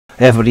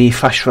Everybody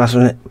fast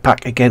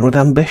back again with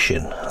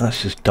ambition.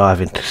 Let's just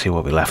dive in to see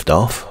where we left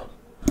off.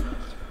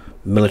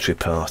 Military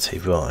party,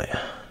 right.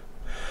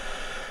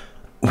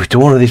 We've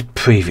done one of these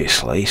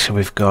previously, so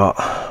we've got...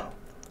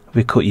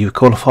 you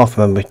recall a fourth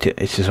member,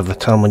 it is of the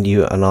time when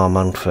you and our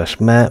man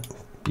first met.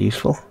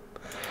 Useful.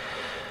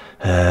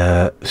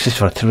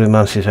 Sister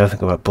artilleryman says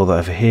everything about brother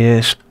over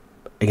here.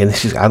 Again, I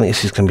think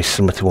this is going to be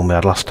similar to one we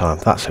had last time.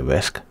 That's a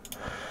risk.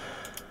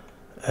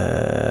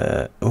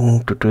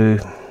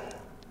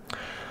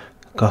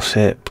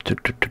 Gossip.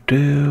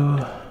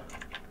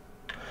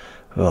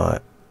 Right.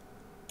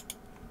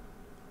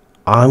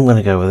 I'm going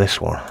to go with this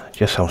one,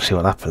 just so I'll see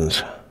what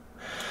happens.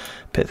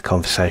 Bit of the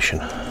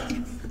conversation.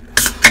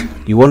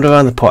 You wander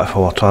around the pot for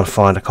a while trying to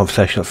find a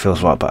conversation that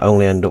feels right, but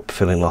only end up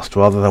feeling lost.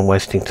 Rather than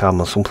wasting time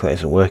on something that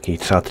isn't working, you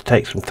decide to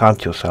take some time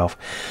to yourself.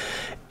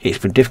 It's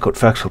been difficult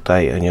to focus all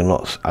day, and you're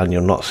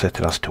not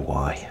certain as to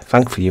why.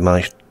 Thankfully, you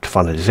managed to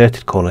find a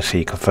deserted corner so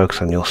you can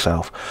focus on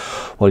yourself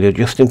while you're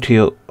adjusting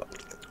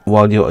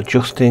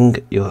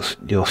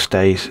your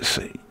stay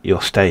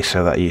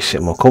so that you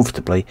sit more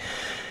comfortably.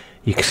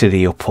 You consider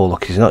your poor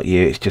luck is not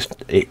you. It's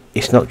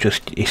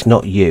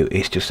not you.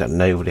 It's just that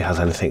nobody has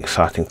anything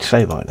exciting to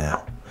say right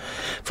now.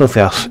 For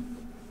nothing else,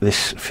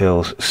 this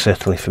feels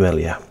certainly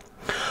familiar.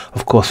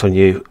 Of course, when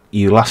you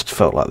last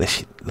felt like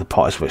this, the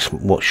parties were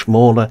much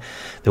smaller.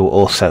 They were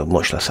also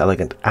much less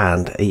elegant,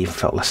 and it even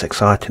felt less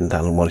exciting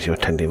than the ones you're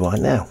attending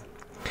right now.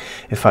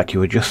 In fact, you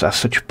were just at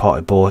such a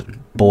party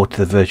bored to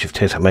the verge of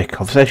tears and making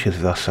conversations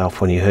with yourself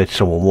when you heard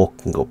someone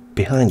walking up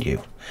behind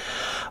you.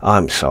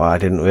 I'm sorry, I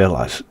didn't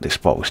realise this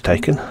spot was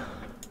taken.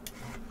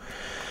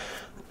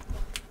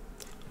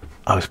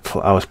 I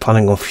was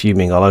planning on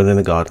fuming alone in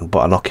the garden,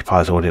 but an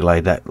occupier's already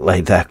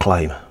laid their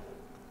claim.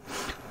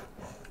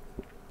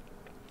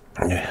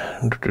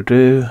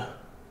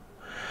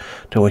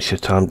 Don't waste your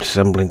time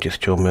dissembling,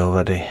 just join me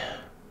already.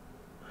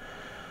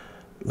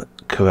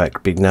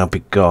 Correct, now be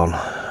gone.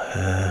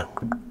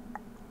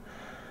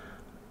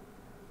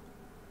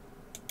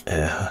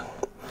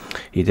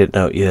 You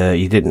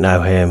didn't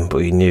know him, but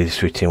you knew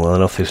this routine well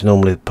enough. There's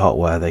normally the part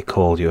where they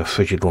called you a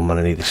frigid woman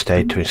and either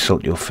stayed to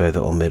insult you further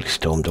or merely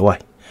stormed away.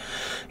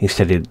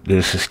 Instead, he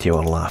listens to you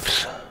and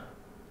laughs.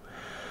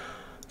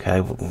 Okay,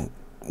 well,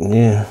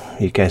 yeah,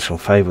 you gained some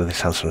favour with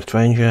this handsome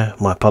stranger.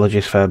 My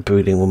apologies, fair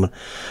brooding woman.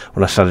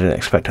 When I said I didn't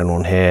expect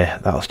anyone here,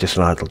 that was just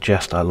an idle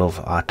jest. I love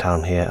our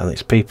town here and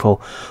its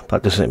people,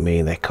 but that doesn't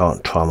mean they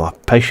can't try my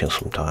patience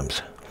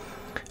sometimes.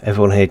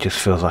 Everyone here just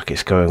feels like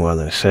it's going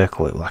round in a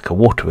circle, like a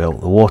water wheel.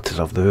 The waters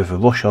of the river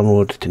rush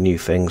onwards to new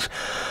things,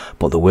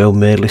 but the wheel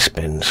merely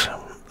spins.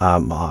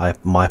 My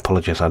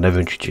apologies, I never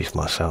introduced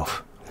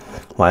myself.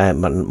 My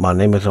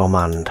name is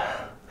Armand.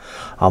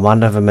 Armand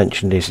never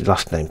mentioned his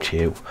last name to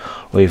you,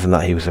 or even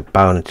that he was a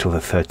baron until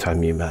the third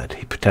time you met.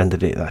 He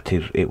pretended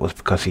it was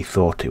because he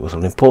thought it was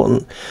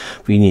unimportant,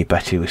 but you knew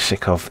better. He was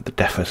sick of the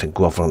deference and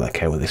grovelling that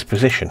came with this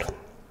position.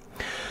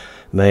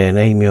 May I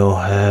name your...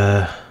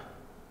 yeah,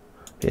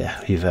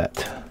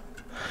 Yvette.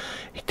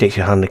 He takes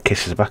your hand and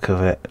kisses the back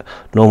of it.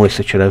 Normally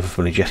such an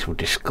overfamiliar gesture would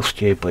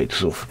disgust you, but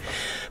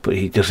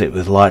he does it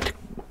with light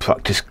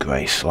practiced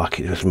grace, like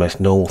it was the most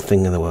normal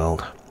thing in the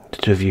world. The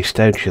two of you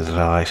stare into each other's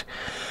eyes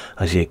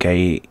as your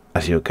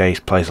gaze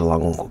plays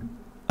along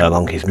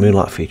his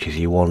moonlight features.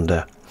 You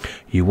wonder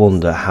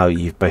how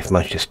you've both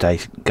managed to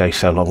go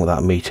so long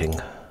without meeting.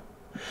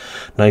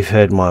 Now you've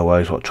heard my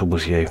woes, what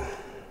troubles you?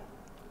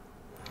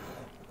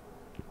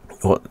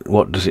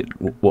 What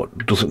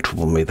doesn't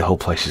trouble me? The whole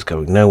place is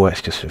going nowhere.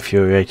 It's just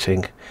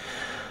infuriating.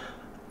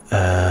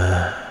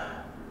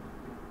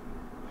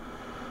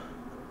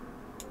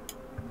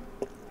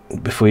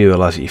 Before you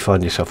realise it, you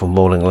find yourself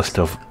unrolling a list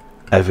of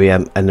every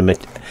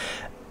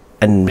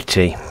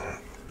enmity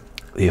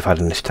you've had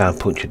in this town,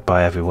 punctured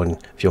by every one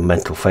of your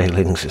mental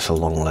failings. It's a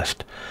long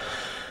list.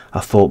 I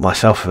thought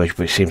myself of age,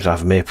 but it seems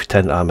I'm a mere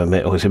pretender.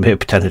 He's a mere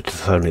pretender to the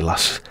throne. He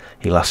laughs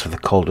with the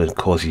cold and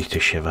causes you to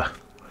shiver.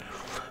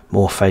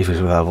 More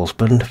favours with our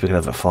husband, if we can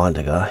ever find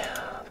a guy.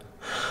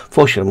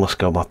 Fortunately, I must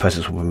go. My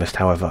presence will be missed.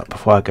 However,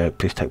 before I go,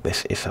 please take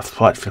this. It's a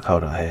frightful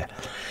cold out here.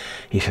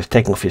 He says,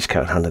 taking off his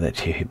coat and handing it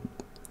to you.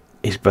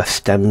 His breath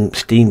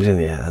steams in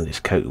the air, and his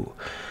coat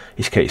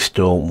is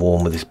still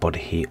warm with his body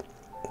heat.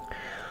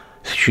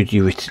 Should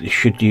you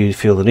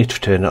feel the need to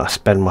return, I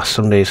spend my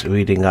Sundays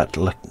reading at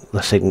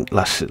Saigen.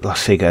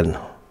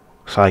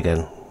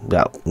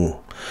 Yeah,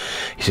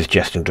 he says,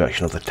 gesturing in the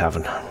direction of the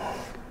tavern.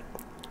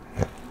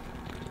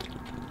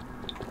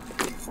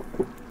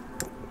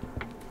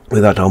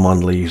 With that,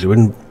 Armand leaves.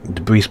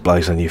 The breeze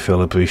blows and you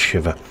feel a breeze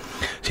shiver.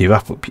 So you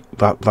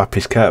wrap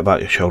his coat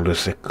about your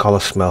shoulders. The collar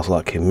smells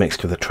like him,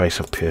 mixed with a trace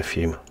of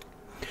perfume.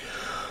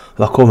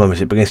 Like all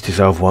memories, it begins to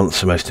dissolve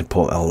once the most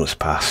important elements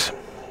pass.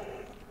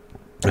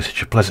 It's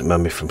such a pleasant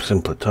memory from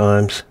simpler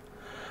times.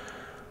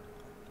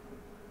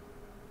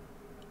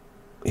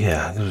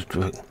 Yeah,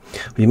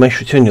 you may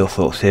return your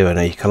thoughts here and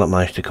there. You cannot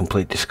manage to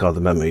completely discard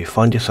the memory. You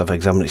find yourself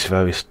examining its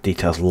various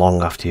details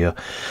long after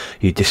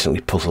you distantly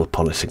puzzle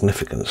upon its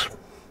significance.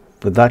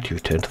 With that, you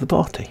return to the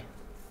party.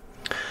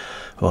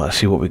 Right, let's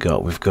see what we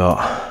got. We've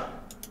got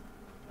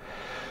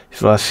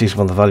Advice sees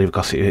on the value of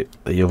gossip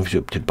that you're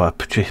interrupted by a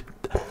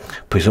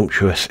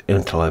presumptuous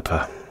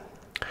interloper,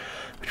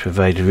 which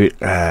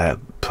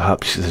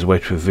perhaps there's a way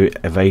to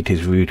evade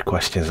his rude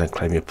questions and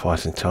claim your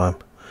prize in time.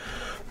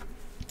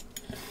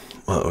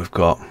 Well, we've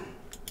got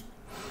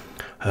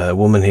a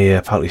woman here,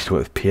 apparently used to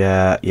work with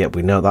Pierre. Yep,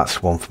 we know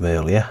that's one from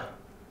earlier.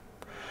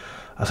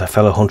 As a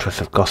fellow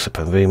huntress of gossip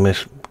and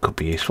rumours, could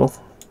be useful.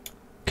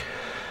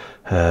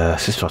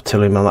 Sister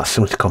Artilleryman, that's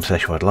similar to the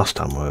conversation we had last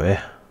time we were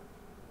here.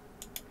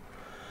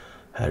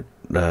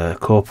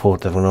 Corporal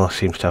Devonor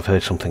seems to have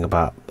heard something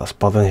about that's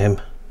bothering him.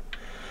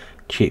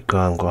 Cheap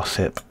ground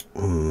gossip.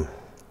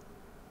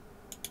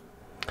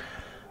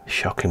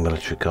 Shocking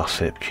military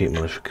gossip, cheap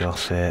military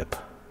gossip.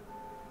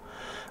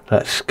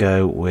 Let's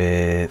go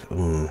with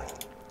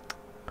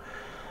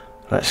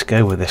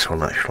this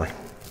one actually.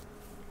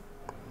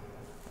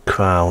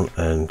 Crown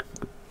and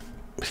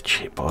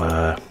cheap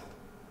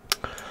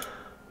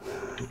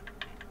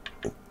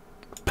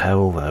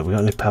Peril there. We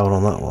got any peril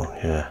on that one?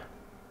 Yeah.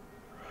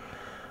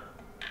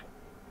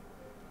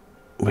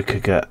 We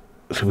could get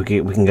we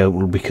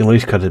can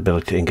lose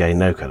credibility and gain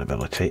no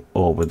credibility,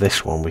 or with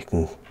this one we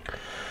can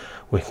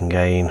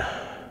gain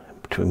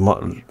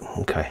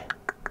okay.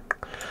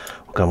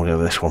 We're going to go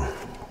with this one.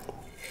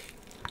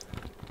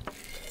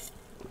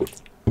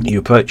 You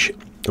approach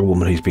a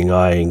woman who's been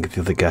eyeing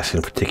the other guests in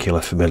a particular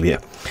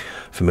familiar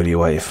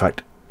way. In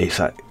fact, it's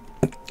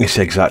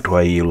the exact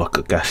way you look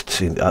at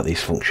guests at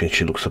these functions.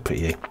 She looks up at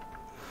you.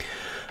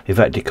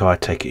 Yvette Decoy, I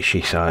take it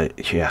she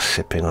asks,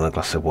 sipping on a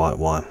glass of white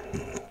wine.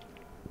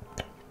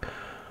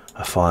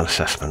 A fine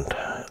assessment.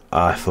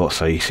 I thought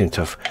so. You seem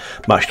to have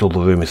matched all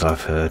the rumours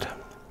I've heard.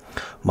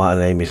 My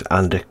name is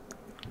Andy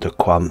de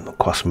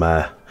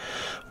Quasmer.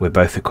 We're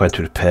both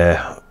acquainted with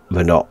Pierre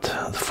Renot,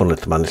 the fun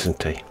little man,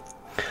 isn't he?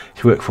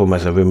 He worked for him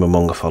as a rumour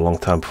monger for a long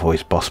time before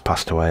his boss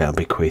passed away and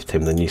bequeathed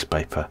him the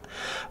newspaper.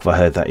 I've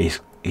heard that he's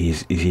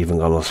even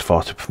gone as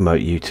far to promote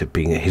you to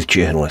being his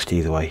journalist.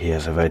 Either way, he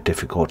has a very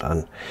difficult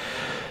and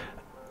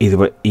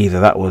either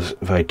that was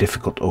very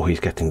difficult or he's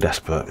getting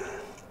desperate.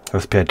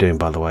 What's Pierre doing,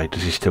 by the way?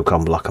 Does he still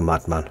come like a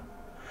madman?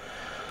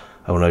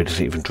 Oh no, he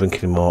doesn't even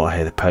drink anymore. I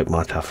hear the Pope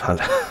might have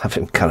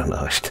him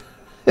canonised.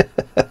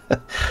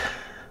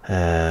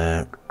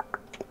 Yeah.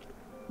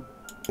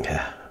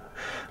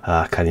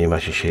 Can you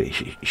imagine?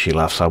 She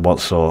laughs. I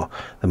once saw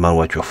the man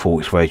wager a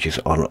fool's wages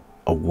on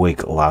a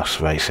wig louse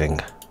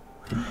racing.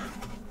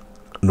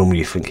 Normally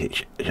you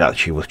think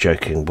she was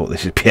joking, but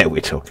this is Pierre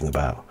we're talking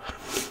about.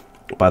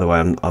 By the way,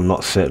 I'm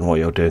not certain what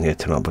you're doing here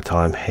tonight, but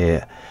I'm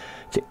here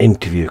to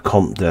interview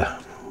Comte de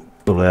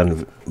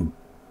Boulogne-Villiers.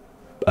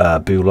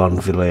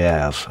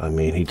 I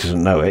mean, he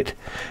doesn't know it.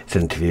 It's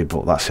an interview,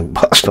 but that's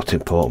not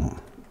important.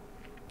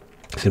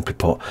 Simply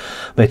put,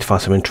 I made to find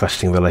some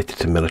interesting related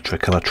to military.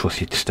 Can I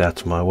trust you to stay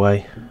out of my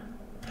way?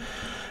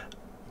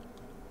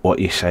 What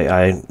you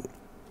say,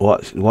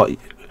 what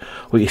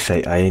you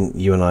say,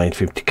 you and I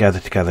interview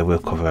together we'll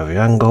cover every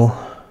angle.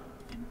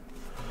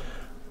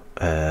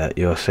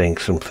 You're saying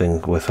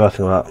something worth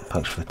writing about.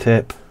 Thanks for the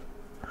tip.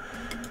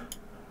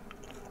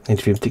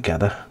 Interview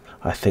together.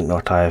 I think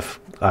not. I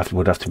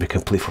would have to be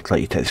complete for to let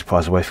you take this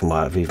prize away from me.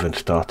 I've even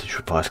started. She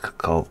replies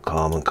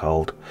calm and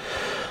cold.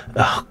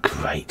 Oh,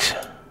 great.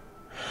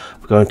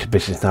 We're going to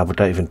business now, but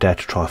don't even dare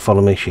to try and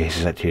follow me. She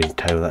hisses at you in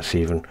tone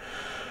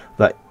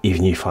that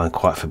even you find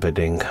quite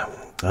forbidding.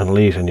 And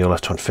leaves, and you're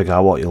left trying to figure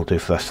out what you'll do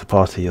for the rest of the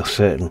party. You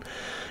certainly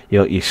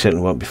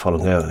won't be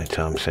following her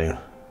anytime soon.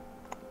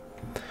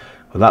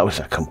 Well, that was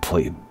a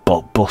complete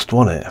bust,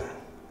 wasn't it?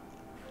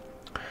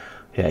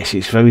 Yeah,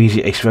 it's very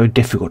easy. It's very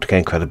difficult to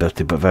gain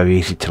credibility, but very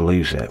easy to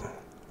lose it.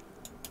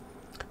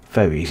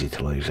 Very easy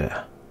to lose it.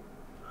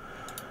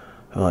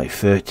 Right,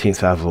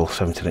 13th Avril,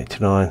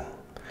 1789.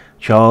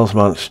 Charles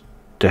Mance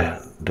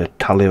de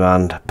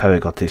Talleyrand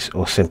Perigotis,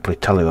 or simply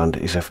Talleyrand,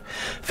 is a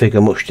figure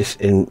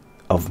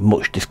of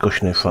much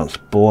discussion in France.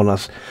 Born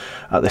at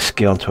the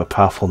Scion to a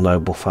powerful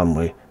noble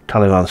family,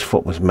 Talleyrand's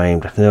foot was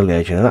maimed at an early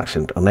age in an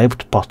accident. Unable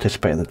to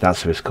participate in the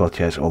dance of his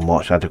courtiers or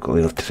march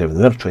adequately enough to serve in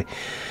the military,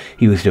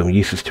 he was deemed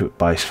useless to it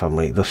by his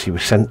family. Thus he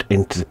was sent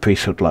into the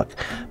priesthood like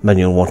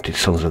many unwanted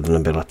sons of the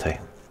nobility.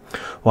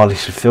 While he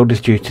has fulfilled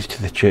his duties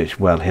to the church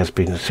well, he has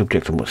been the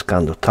subject of much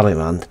scandal.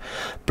 Talleyrand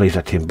believes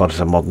that he embodies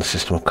a modern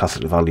system of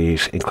Catholic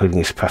values, including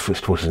his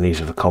preference towards the needs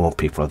of the common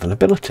people of the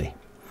nobility.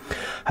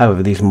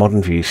 However, these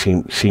modern views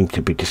seem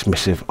to be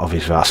dismissive of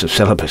his vows of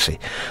celibacy.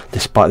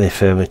 Despite the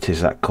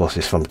infirmities that caused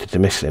his family to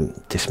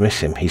dismiss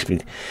him,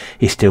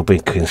 he's still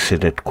been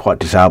considered quite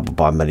desirable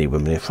by many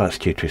women in France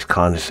due to his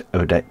kindness,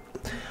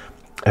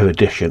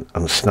 erudition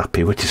and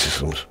snappy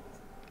witticisms.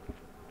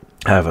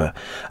 However,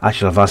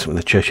 actual advancement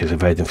of the church has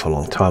evaded him for a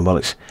long time. While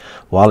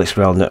it's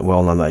well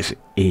known that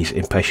he's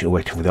impatiently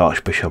waiting for the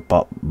Archbishop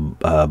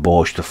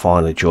Bourges to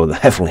finally join the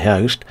heavenly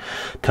host,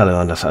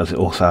 Talleyrand has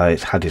also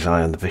had his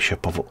eye on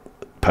the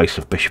post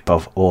of Bishop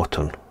of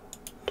Autun.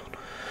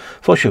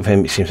 Fortunately for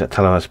him, it seems that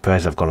Talleyrand's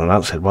prayers have gone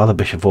unanswered. While the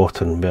Bishop of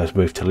Autun has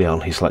moved to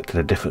Lyon, he selected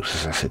a different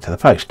successor to the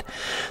post.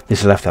 This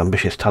has left the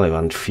ambitious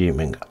Talleyrand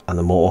fuming, and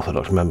the more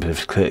orthodox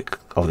members of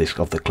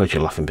the clergy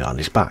laughing behind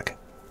his back.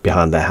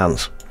 behind their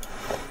hands.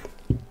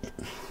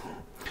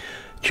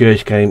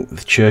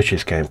 The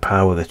churches gain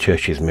power. The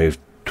churches moved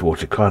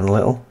towards the crown a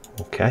little.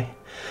 Okay.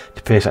 It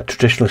appears that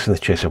traditionalists in the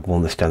church have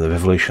won this day. The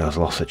revolution has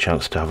lost the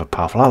chance to have a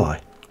powerful ally.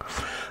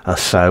 And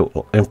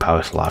so, in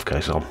Paris, life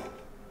goes on.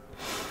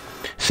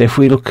 So if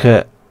we look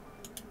at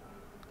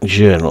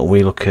journal,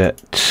 we look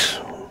at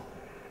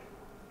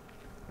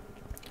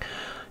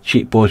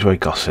cheap bourgeois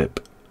gossip.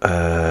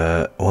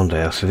 One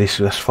day, so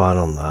that's fine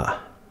on that.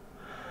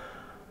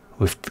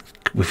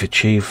 We've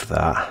achieved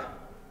that.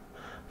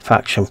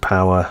 Faction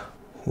power.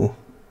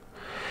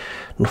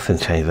 Nothing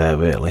changed there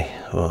really.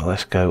 Well,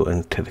 let's go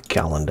into the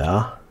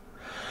calendar.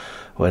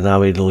 We're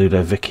now in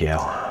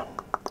Ludovicio.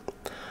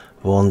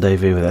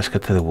 Rendezvous. Let's go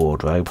to the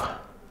wardrobe.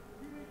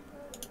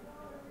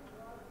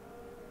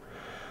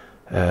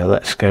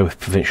 Let's go with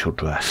provincial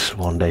dress.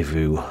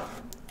 Rendezvous.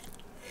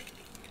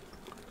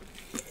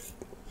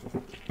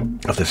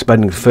 After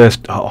spending the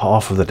first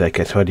half of the day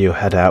getting ready, you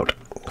head out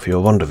for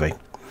your rendezvous.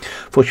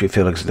 Fortunately, you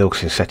feel like the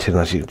auction set in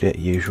as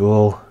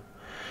usual.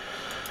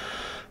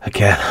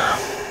 Again,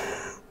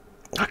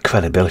 that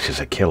credibility is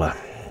a killer.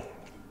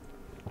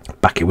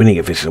 Back in winning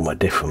if it's somewhat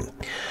different.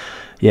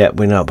 Yeah,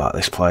 we know about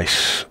this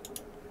place.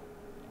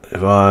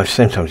 Arrives,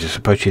 same time just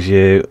approaches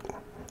you.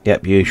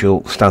 Yep,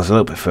 usual. Stands a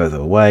little bit further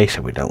away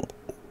so we don't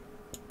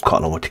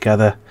cotton on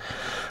together.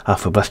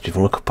 Alpha blessed you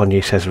look upon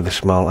you, says with a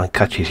smile, and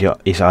catches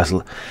his eyes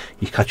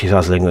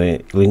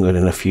lingering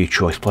in a few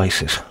choice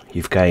places.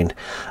 You've gained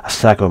a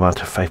staggering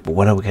amount of favour, but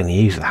when are we going to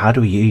use it? How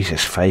do we use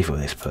this favour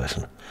with this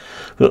person?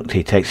 Look,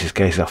 he takes his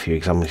gaze off you,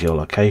 examines your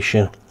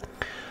location.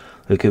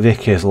 Look at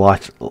Vicky's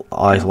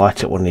eyes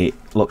light up when he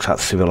looks at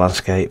the civil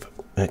landscape.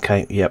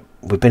 Okay, yep,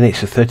 we've been here.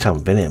 It's the third time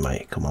we've been here,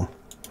 mate. Come on.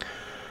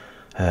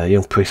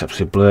 Young priest,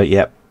 absolutely blur.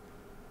 Yep.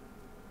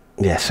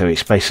 Yeah, so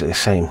it's basically the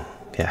same.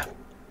 Yeah.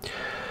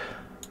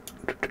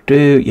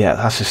 Yeah,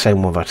 that's the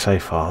same one I've had so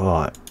far.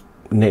 Right.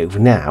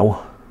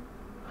 Now,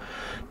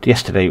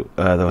 yesterday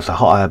there was a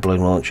hot air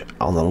balloon launch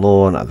on the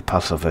lawn at the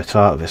Palace of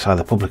Versailles.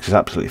 The public is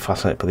absolutely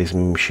fascinated by these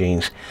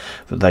machines,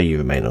 but though you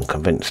remain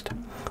unconvinced.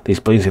 These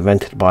balloons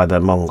invented by the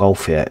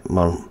Montgolfier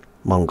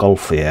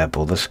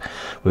brothers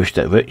were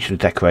richly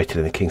decorated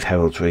in the king's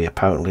heraldry.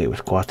 Apparently it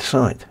was quite a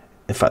sight.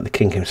 In fact, the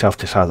king himself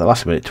decided at the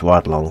last minute to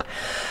ride along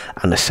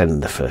and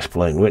ascend the first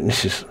balloon.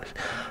 Witnesses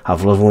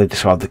have lovingly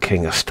described the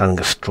king as standing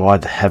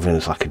astride the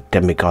heavens like a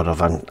demigod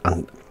of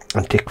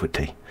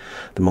antiquity.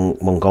 The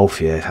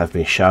Montgolfiers have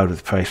been showered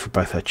with praise for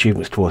both their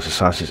achievements towards the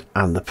sciences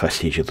and the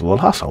prestige of the royal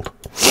household.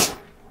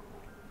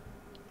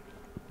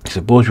 So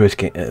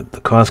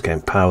the crown's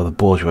gain power. The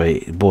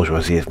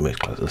bourgeoisie is moved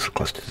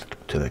close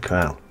to the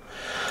crown.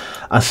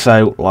 And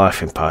so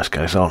life in Paris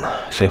goes on.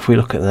 So if we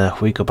look at there,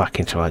 if we go back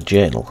into our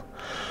journal,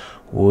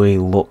 we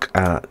look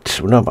at,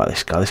 we know about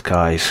this guy. This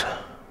guy's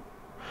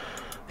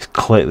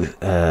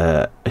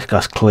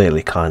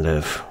clearly kind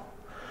of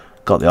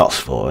got the odds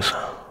for us.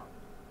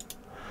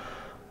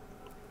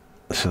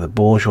 So the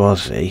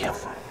bourgeoisie,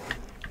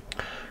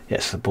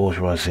 yes, the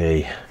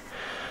bourgeoisie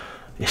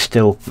is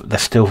they're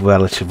still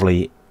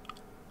relatively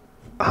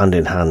hand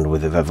in hand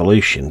with the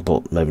revolution,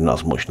 but maybe not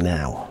as much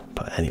now.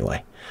 But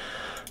anyway,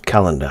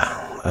 calendar,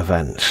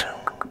 events,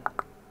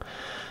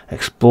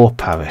 explore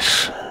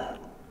Paris.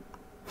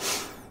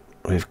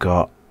 We've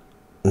got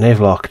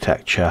naval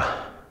architecture,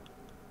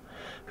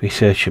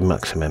 research and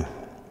maximum,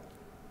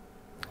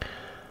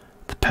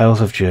 the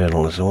perils of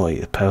journalism. What are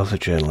the perils of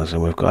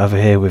journalism? We've got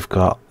over here, we've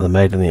got the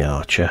maid and the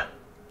archer,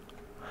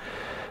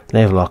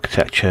 naval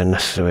architecture,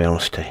 necessary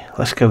honesty.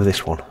 Let's go with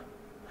this one.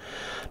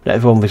 Not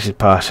everyone visits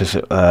Paris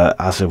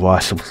as a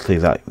wise subtlety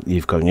that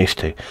you've gotten used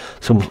to.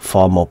 Some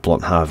far more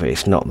blunt, however,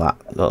 it's not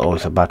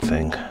always a bad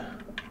thing.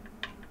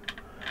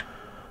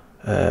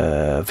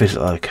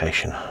 Visit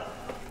location.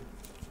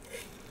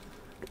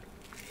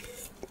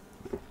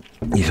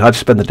 You decide to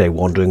spend the day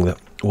wandering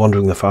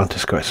the fountain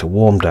square. It's a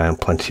warm day and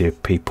plenty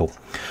of people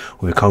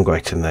will be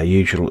congregating there,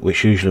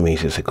 which usually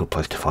means it's a good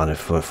place to find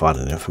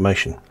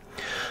information.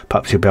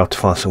 Perhaps you'll be able to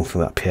find something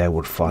that Pierre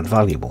would find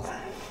valuable.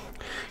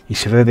 You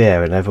survey the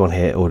area and everyone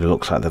here already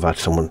looks like they have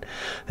someone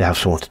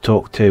to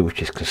talk to,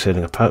 which is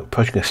concerning.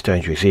 Approaching a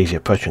stranger is easy.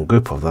 Approaching a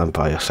group of them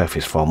by yourself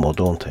is far more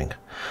daunting.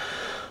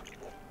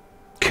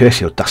 Curse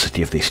the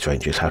audacity of these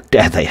strangers. How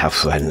dare they have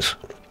friends?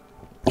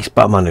 He's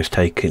about a man who's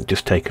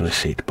just taken a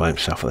seat by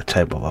himself at the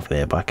table of a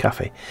nearby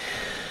cafe.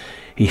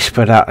 He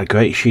spread out a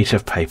great sheet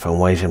of paper and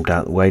weighs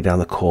down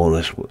the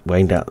corners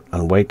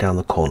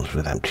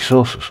with empty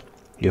saucers.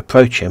 You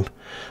approach him,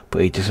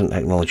 but he doesn't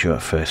acknowledge you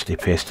at first. He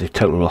appears to be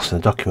totally lost in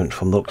the document.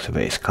 From the looks of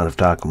it, it's kind of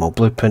diagram or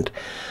blueprint.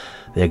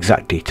 The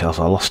exact details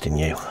are lost in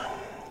you.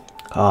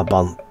 Ah,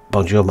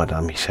 bonjour,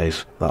 madame, he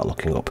says, without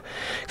looking up.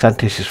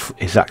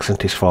 His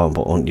accent is foreign,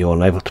 but you're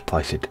unable to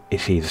place it.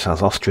 It either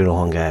sounds Austrian or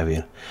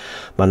Hungarian.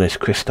 My name is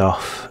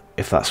Christoph.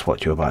 If that's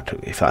what you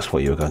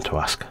were going to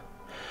ask.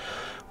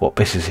 What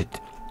business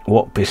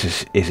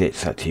is it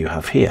that you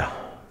have here?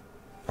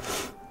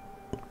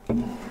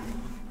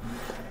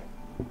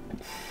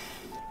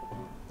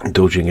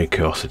 Indulging in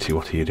curiosity,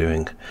 what are you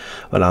doing?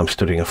 When I'm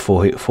studying a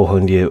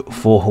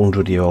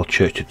 400-year-old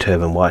church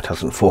determined why it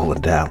hasn't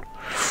fallen down.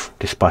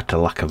 Despite a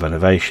lack of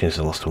renovations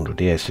in the last 100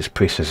 years, this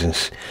priest has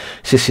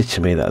insisted to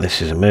me that this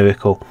is a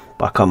miracle,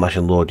 but I can't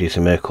imagine the Lord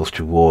using miracles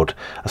to reward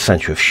a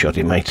century of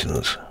shoddy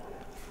maintenance.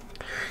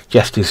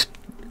 Gestures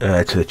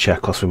to the chair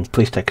across from him.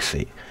 Please take a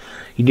seat.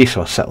 You do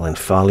so, settling,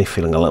 finally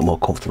feeling a little more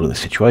comfortable in the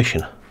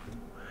situation.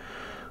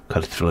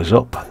 Creditor is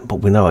up,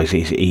 but we know how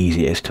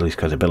easy it is to lose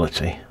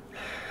credibility.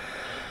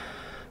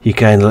 You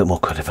gain a little more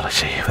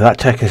credibility. Without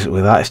taking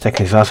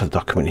his eyes off the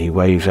document, he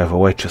waves over a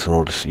waitress and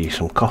orders you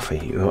some coffee.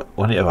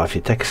 When it arrives,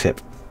 you take a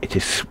sip. It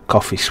is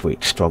coffee,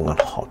 sweet, strong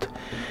and hot.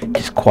 It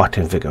is quite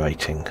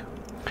invigorating.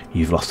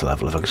 You've lost a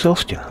level of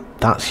exhaustion.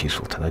 That's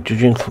useful to know.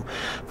 Judging from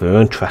your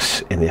own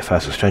interests in the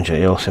affairs of strangers,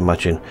 you also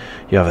imagine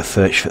you have a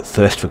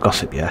thirst for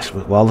gossip. Yes,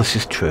 but while this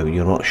is true,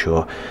 you're not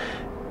sure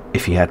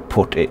if he had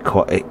put it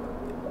quite.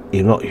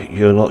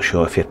 You're not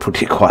sure if he had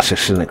put it quite so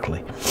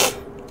cynically.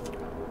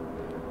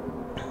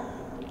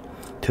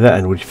 To that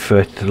end, would you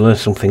prefer to learn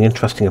something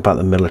interesting about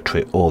the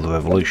military or the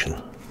revolution?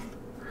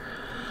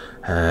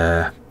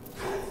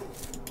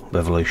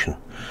 Revolution.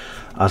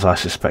 As I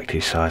suspect, he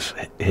says,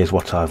 here's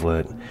what I've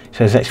learned. He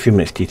says, next few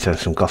minutes detailing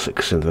some gossip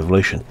concerning the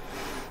revolution.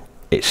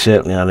 It's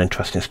certainly an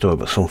interesting story,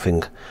 but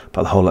something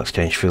about the whole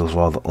exchange feels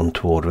rather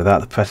untoward.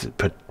 Without the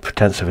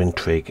pretense of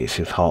intrigue, it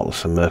seems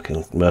heartless and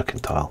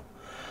mercantile.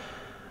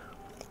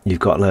 You've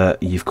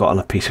gotten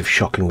a piece of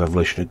shocking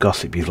revolutionary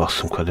gossip. You've lost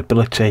some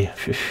credibility.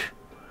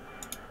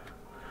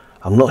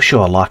 I'm not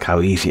sure I like how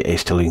easy it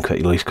is to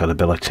lose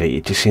credibility.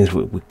 It just seems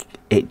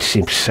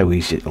so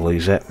easy to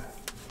lose it.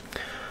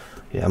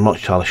 Yeah, I'm not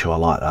entirely sure I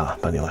like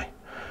that, but anyway.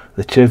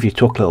 The two of you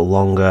talk a little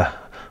longer,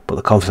 but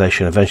the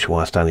conversation eventually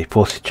winds down. He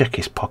pauses to check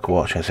his pocket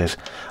watch and says,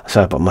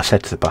 "Sorry, but I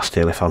said to the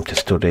Bastille, if I'm to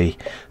study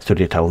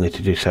it, I will need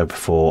to do so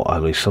before I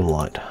lose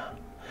sunlight."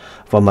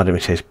 Well, madam,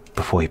 he says,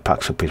 before he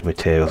packs up his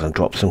materials and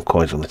drops some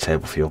coins on the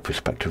table for your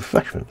prospective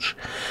refreshments.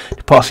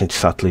 Departing to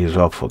sadly as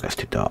well before it gets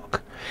too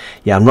dark.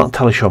 Yeah, I'm not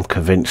entirely sure I'm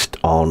convinced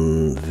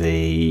on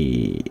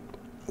the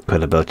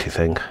credibility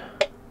thing.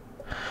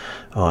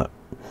 Alright.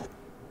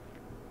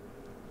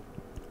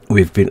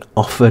 We've been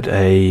offered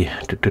a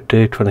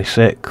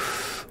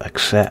 26,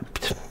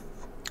 accept.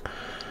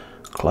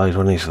 Close,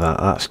 when is that?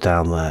 That's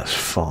down there, it's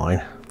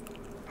fine.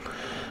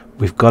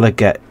 We've got to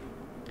get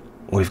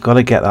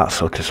that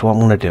sorted. So what I'm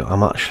going to do,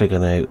 I'm actually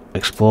going to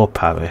explore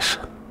Paris.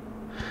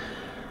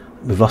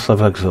 We've lost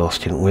level of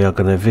exhaustion. We are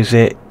going to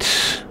visit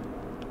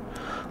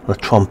the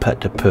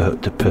Trompette de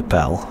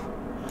Purpelle.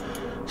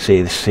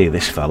 See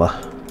this fella.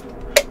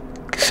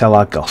 Sell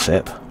our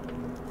gossip.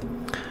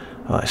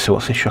 Right, so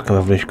what's this shocking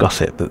revolution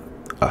gossip? That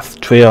a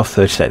trio of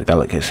third state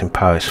delegates in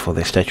Paris for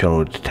the State General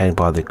were detained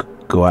by the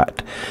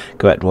Guet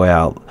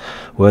Royale.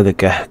 Were the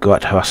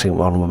Guet harassing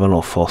one woman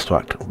or forced to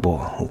act?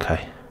 Well,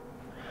 okay.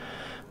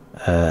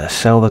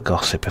 Sell the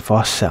gossip. If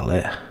I sell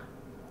it,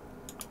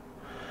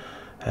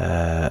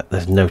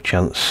 there's no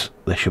chance.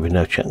 There should be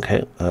no chance.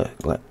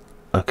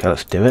 Okay,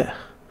 let's do it.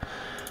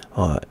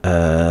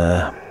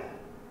 Alright,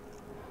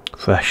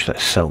 fresh,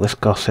 let's sell this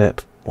gossip.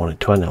 1 in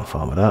 20, I'm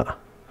fine with that.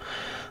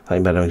 I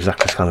think better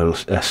exactly this kind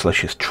of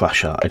salacious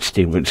trash art I'd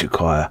steam wouldn't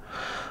require.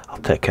 I'll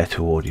take care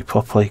to reward you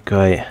properly.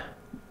 Great.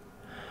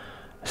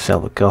 Sell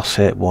the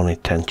gossip. 1 in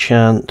 10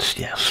 chance.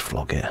 Yes,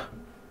 flog it.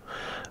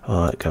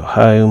 Alright, go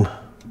home.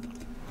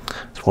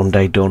 It's 1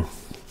 day done.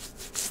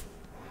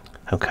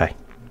 Okay.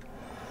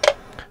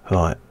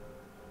 Right.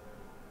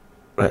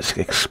 Let's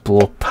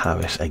explore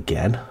Paris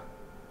again.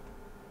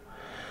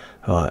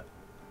 Right.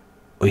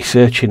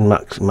 Researching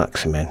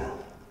Maximin.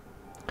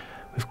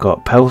 We've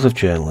got Pearls of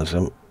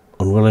Journalism,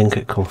 Unwilling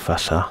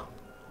Confessor.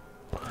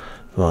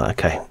 Right,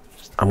 okay.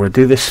 I'm going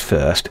to do this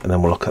first, and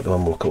then we'll look at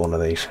one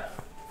of these,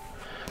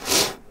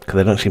 because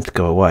they don't seem to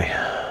go away.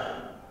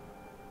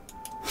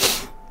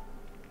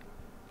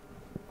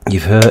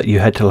 You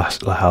head to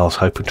La Halle's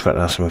hoping to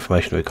recognize some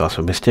information in regards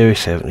to a mysterious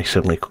servant who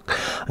suddenly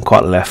and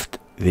quite left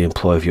the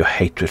employ of your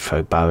hatred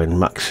for Baron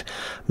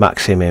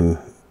Maximin.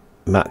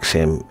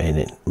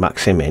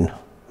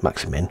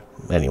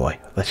 Anyway,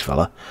 this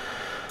fella.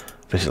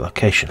 Visit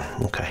location.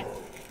 Okay.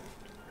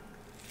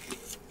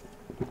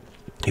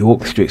 You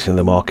walk the streets in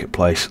the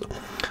marketplace,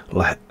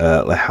 Les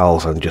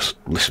Halles, and just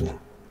listen.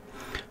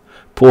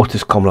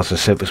 Porters, commoners and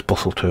servants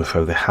bustle to and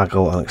fro. They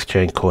haggle and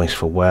exchange coins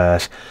for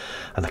wares,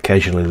 and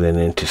occasionally lean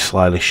in to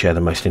slyly share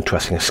the most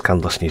interesting and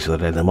scandalous news of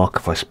the day. The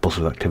marketplace buzzes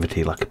with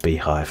activity like a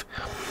beehive.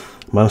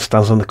 A man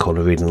stands on the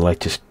corner reading the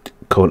latest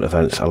current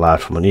events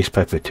aloud from a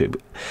newspaper to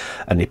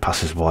any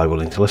passers-by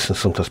willing to listen.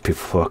 Sometimes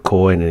people throw a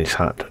coin in his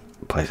hat,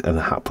 and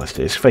the hat placed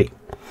at his feet.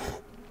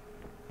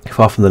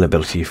 Far from the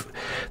nobility,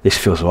 this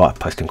feels the right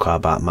place to inquire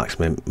about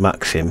Maximin's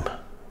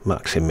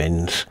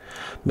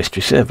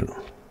mystery servant.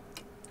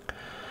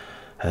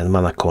 And the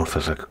man that corner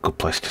feels like a good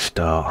place to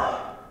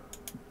start.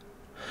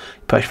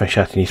 Perched by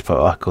shouting newspaper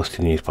articles to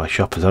the news by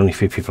shoppers. Only a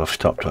few people have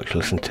stopped to actually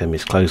listen to him.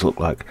 His clothes look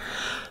like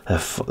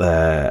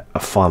they're a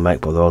fine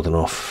make, but they're old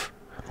enough.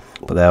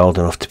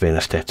 To be in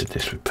a state of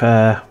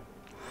disrepair.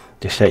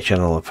 The estate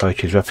general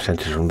approaches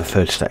representatives from the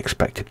third estate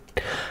expected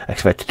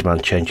to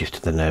demand changes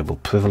to the noble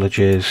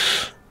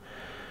privileges.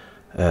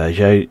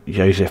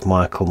 Joseph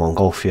Michael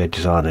Montgolfier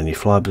designed a new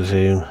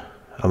fly-bazoon.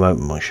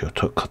 I'm Monsieur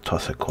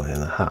toss a coin in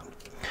the hat.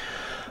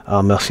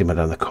 Ah, merci,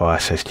 Madame the Crier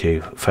says to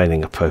you,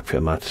 feigning appropriate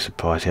amount of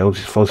surprise. He holds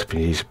his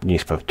falsified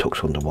newspaper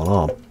tucked under one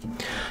arm.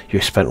 You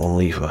have spent one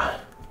livre.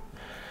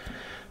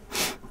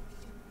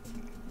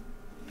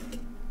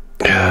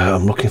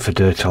 I'm looking for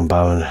dirt on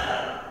Baron.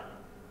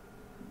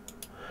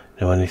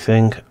 Know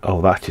anything? Oh,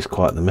 that is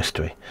quite the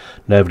mystery.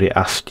 Nobody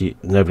asked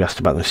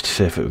about this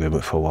servant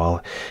agreement for a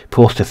while. He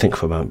paused to think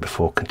for a moment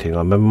before continuing.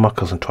 I remember my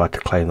cousin tried to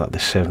claim that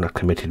this servant had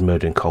committed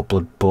murder in cold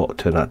blood, but it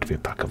turned out to be a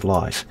pack of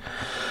lies.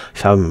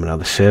 So I remember now,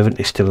 the servant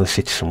is still in the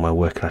city somewhere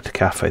working at a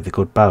cafe. The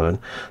good Baron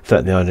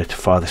threatened the owner to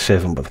fire the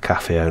servant, but the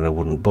cafe owner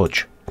wouldn't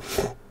budge.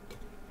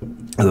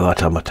 At the right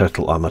time,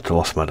 I'm at a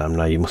loss, madame.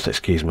 Now you must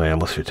excuse me, I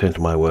must return to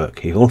my work.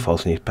 He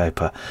unfolds the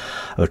newspaper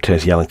and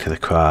returns yelling to the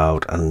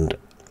crowd and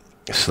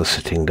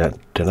soliciting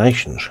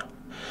donations.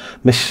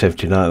 Mrs.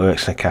 79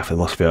 works in a cafe. There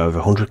must be over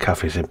 100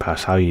 cafes in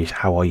Paris. How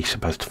are you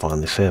supposed to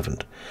find the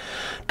servant?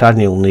 Dan,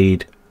 you'll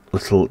need a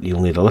little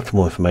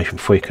more information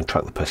before you can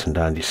track the person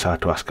down. You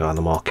decide to ask around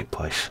the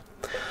marketplace.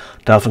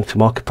 Delving to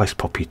marketplace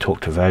proper, you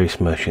talk to various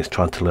merchants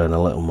trying to learn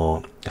a little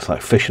more. It's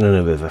like fishing in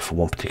a river for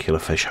one particular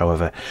fish.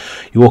 However,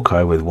 you walk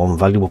away with one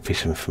valuable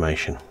piece of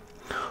information.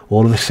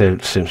 All of the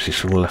servants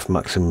suddenly left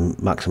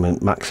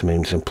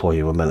Maximine's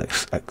employer were men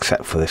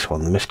except for this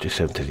one. The mystery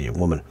servant is a young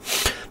woman.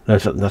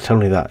 Not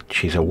only that,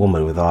 she's a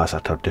woman with eyes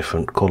that are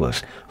different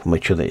colours from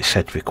each other. It's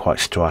said to be quite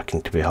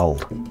striking to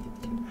behold.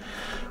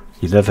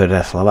 You've never heard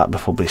anything like that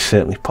before, but it's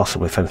certainly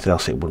possible. If anything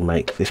else, it would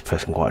make this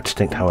person quite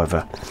distinct.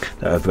 However,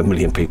 there are over 1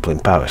 million people in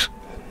Paris.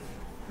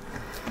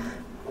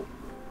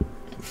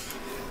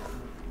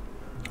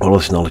 All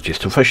this knowledge is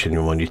to freshen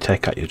your mind. You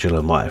take out your drill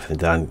and write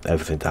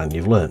everything down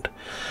you've learned.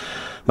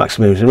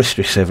 Maximum is a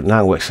mystery servant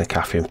now works in a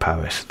cafe in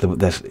Paris.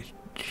 There's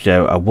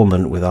a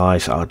woman with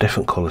eyes that are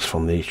different colours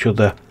from each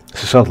other.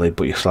 So sadly,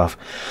 but you still have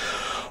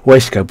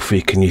ways to go before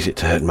you can use it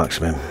to hurt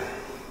Maximum.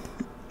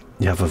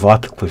 You have a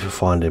vital clue for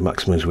finding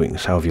Maximum's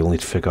weakness. However, you'll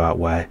need to figure out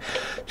where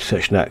to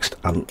search next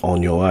and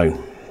on your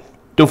own.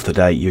 Done for the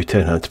day, you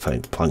return home to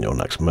plan your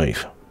next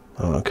move.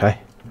 Oh, okay.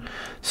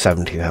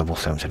 17th level,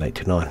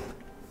 1789.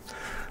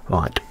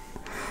 Right.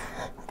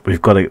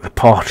 We've got the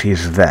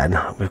parties then.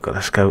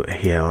 Let's go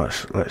here.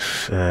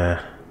 Let's I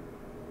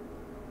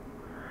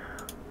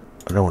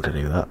don't want to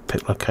do that.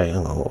 Pick location.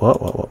 Hang on.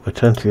 What?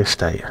 Return to the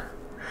estate.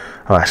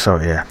 Alright,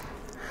 sorry, yeah.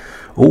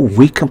 Oh,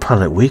 we can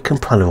plan a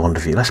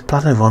rendezvous. Let's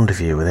plan a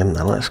rendezvous with him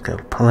then. Let's go.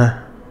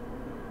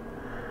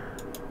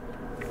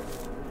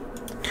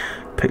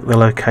 Pick the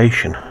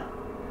location.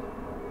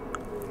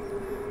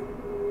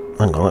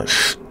 Hang on,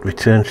 let's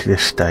return to the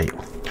estate.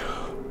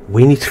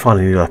 We need to find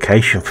a new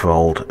location for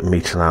old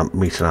meeting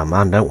our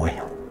man, don't we?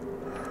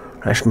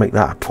 Let's make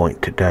that a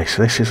point today.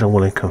 So this is a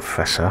willing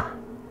confessor.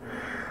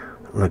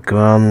 Le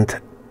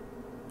Grand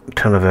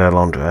Tenevere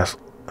Laundress.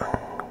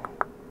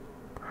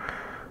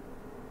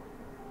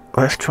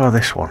 Let's try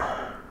this one.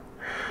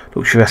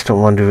 Luxury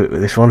restaurant rendezvous.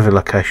 This rendezvous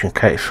location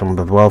caters some of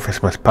the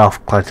wealthiest, most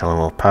powerful clientele in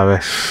all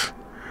Paris.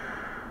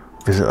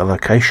 Visit the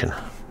location.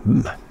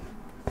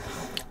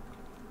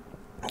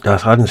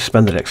 Guys, I didn't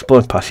spend it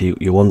exploring past you.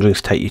 Your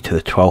wanderings take you to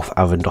the 12th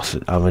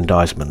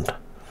arrondissement.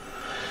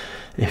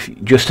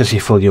 Just as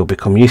you feel you'll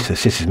become used to the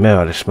city's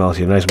myriad of smells,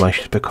 your nose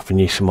manages to pick up a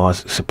new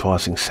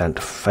surprising scent,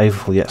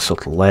 favourable yet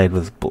subtle, layered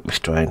with but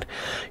restrained.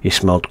 You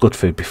smelled good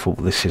food before,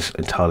 but this is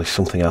entirely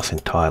something else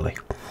entirely.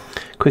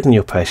 Quicken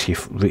your pace, you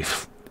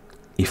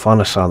find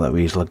a sign that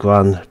reads Le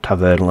Grand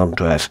Taverne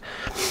Landrez.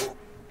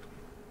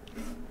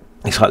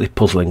 It's slightly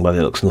puzzling, but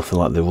it looks nothing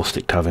like the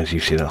rustic taverns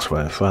you've seen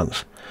elsewhere in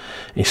France.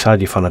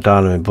 Inside you find a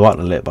dining room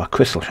brightly lit by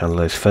crystal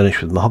chandeliers,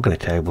 furnished with mahogany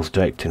tables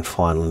draped in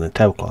fine linen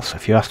tablecloths. A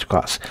few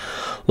aristocrats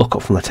look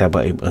up from the table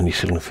and you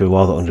suddenly feel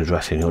rather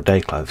underdressed in your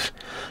day clothes.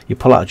 You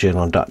pull out a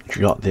journal and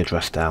jot the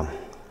address down.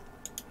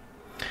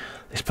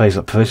 This pays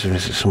that prefers to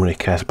visit someone who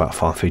cares about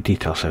farm food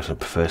details, so and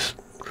prefers.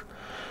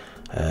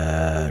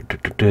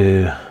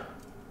 Yeah,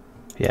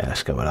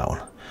 let's go with that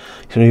one.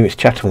 So it's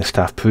chatting with the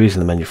staff, perusing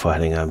the menu before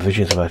heading home.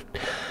 Visions of a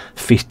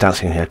feast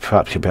dancing in your head.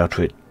 Perhaps you'll be able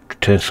to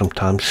return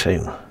sometime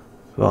soon.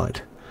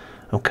 Right.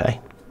 Okay.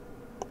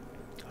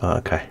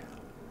 Okay.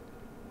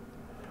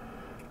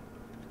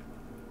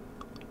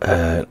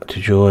 To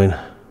join.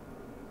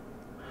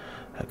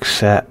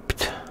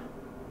 Accept.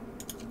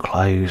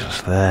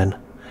 Close. Then.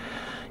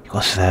 You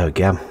got to there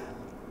again.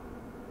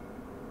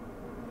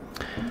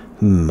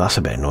 That's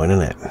a bit annoying,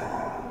 isn't it?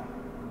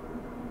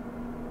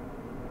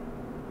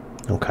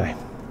 Okay.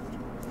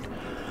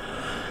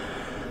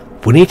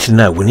 We need to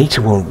know. We need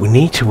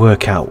to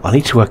work out. I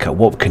need to work out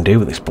what we can do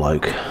with this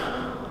bloke.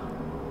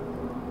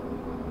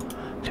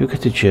 So we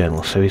get the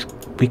journal. So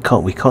we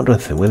can't do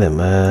anything with him.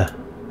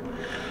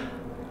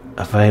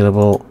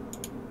 Available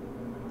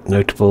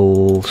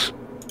notables.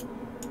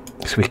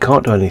 So we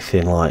can't do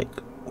anything like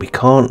we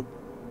can't.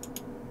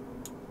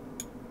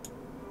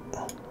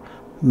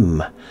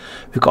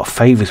 We've got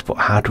favours, but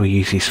how do we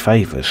use these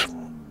favours?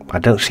 I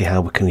don't see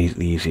how we can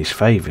use these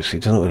favours.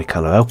 It doesn't really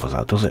kind of help us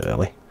out, does it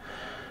really?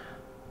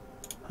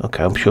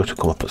 Okay, I'm sure it'll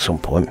come up at some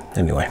point.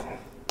 Anyway,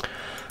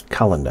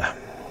 calendar.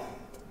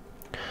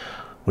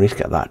 We need to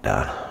get that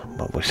down.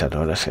 What we said,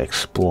 let's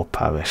explore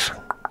Paris.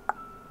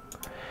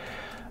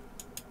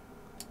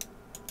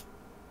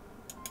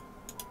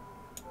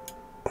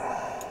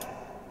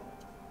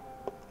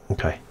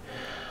 Okay.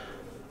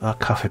 Our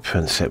cafe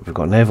principle, we've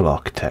got naval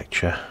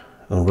architecture,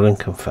 unwilling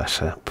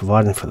confessor,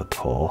 providing for the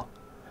poor.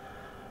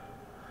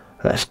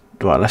 Let's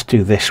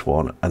do this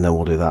one and then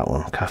we'll do that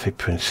one. Cafe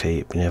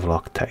principle, naval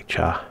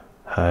architecture,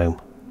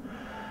 home,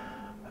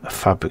 a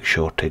fabric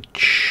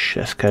shortage.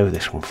 Let's go with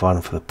this one,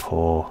 providing for the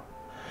poor.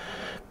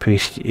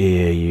 Priest,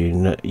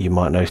 you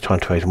might know he's trying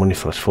to raise money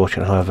for us.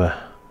 Fortune, however,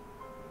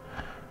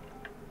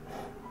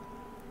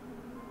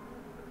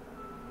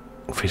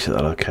 visit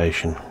the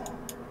location.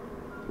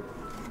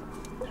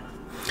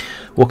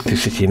 Walk through the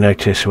city, you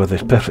notice whether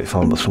it's perfectly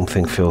fine, but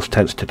something feels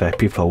tense today.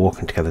 People are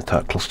walking together in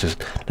tight clusters.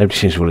 Nobody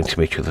seems willing to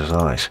meet each other's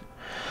eyes.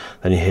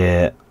 Then you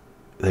hear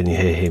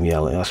him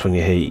yelling. That's when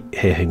you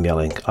hear him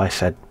yelling. I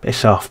said,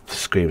 "Piss off!"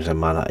 screams a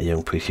man at a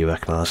young priest you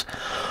recognise.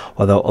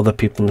 Although other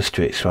people in the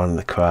street surrounding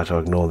the crowd are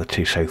ignoring the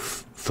two so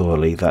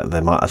thoroughly that they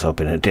might as well have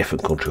been in a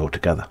different country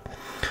altogether.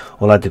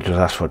 All I did was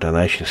ask for a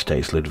donation,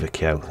 states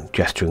Ludwigio,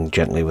 gesturing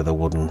gently with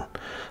a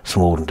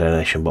small wooden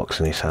donation box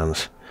in his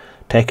hands.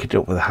 Take it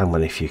up with a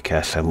hangman if you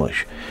care so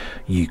much,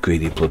 you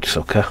greedy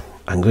bloodsucker.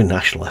 Angry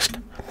nationalist.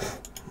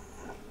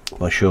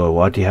 Monsieur,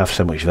 why do you have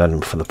so much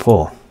venom for the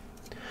poor?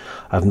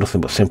 I have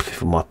nothing but sympathy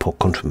for my poor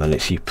countrymen.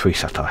 It's you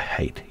priests that I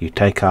hate. You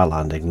take our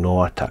land,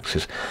 ignore our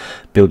taxes,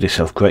 build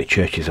yourself great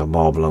churches of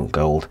marble and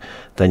gold,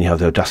 then you have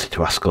the audacity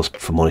to ask us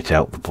for money to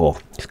help the poor.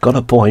 He's got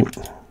a point,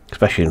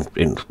 especially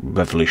in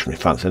revolutionary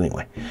France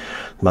anyway.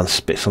 The man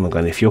spits on the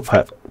ground. If your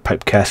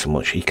Pope cares so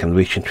much, he can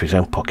reach into his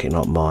own pocket,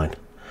 not mine.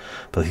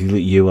 But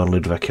you and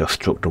Ludwig are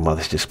struck dumb by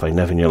this display.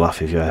 Never in your life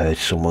have you ever heard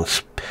someone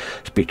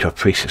speak to a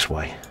priest this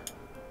way.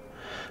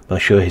 I'm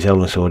sure His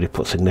Holiness already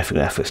put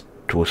significant efforts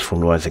towards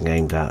fundraising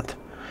aimed at.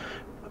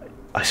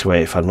 I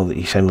swear, if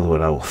you say another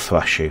word, I will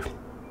thrash you.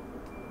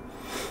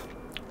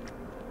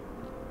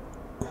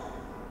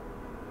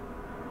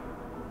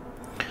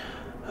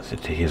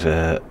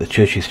 The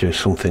church is doing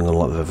something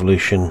unlike the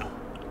revolution.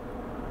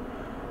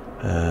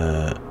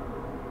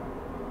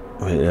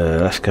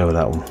 Let's go with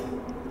that one.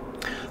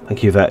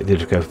 Thank you, Vet.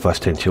 Did go for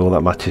past all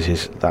that matters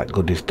is that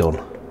good is done.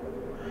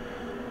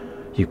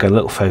 You've got a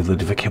little favour,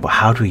 Ludwig, but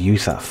how do we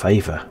use that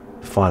favour?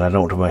 Fine, I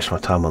don't want to waste my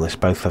time on this.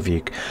 Both of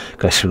you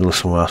go swindle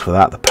somewhere else.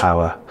 Without that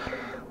power,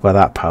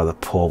 the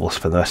poor will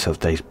spend the rest of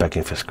the days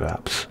begging for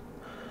scraps.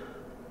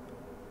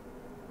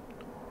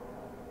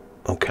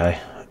 Okay,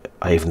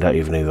 I don't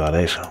even know who that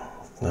is.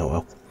 Oh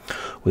well.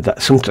 With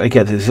that,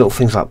 again, there's little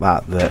things like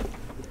that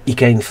you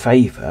gain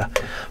favour,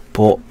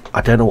 but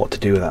I don't know what to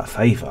do with that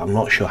favour. I'm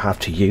not sure how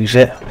to use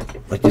it.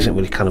 It doesn't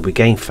really we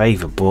gain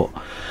favour, but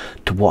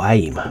to what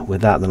aim?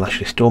 With that, the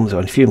nationalist storms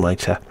on. A few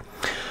later,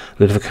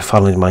 Ludwig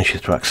finally manages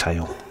to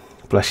exhale.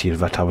 Bless you,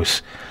 Vet. I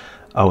was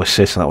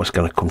certain that was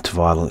going to come to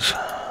violence.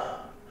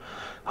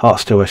 Heart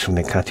still races from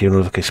the encounter. You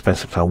and Ludwig spend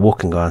some time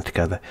walking around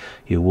together.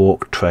 You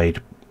walk,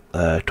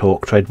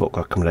 talk, trade book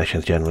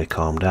recommendations, generally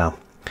calm down.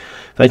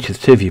 Eventually, the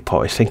two of you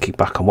parties, thinking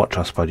back on what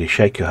transpired, you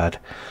shake your head.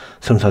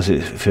 Sometimes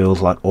it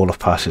feels like all of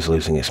Paris is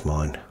losing its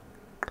mind.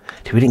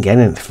 We didn't get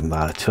anything from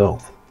that at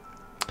all.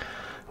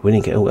 We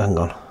didn't get. Oh, hang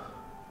on.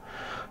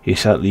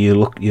 You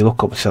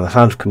look up and say, "The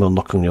sound of Camille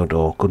knocking on your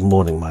door. Good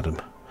morning, madam."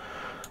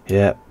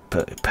 Yeah,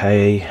 but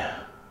pay.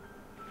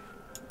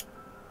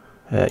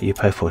 You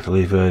pay for it.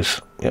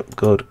 Levers. Yep,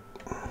 good.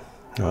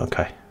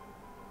 Okay.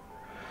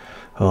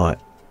 All right.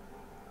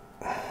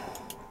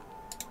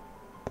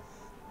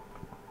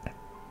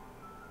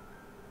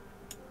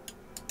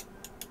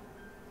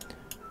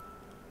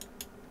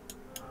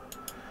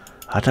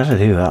 How did I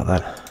do that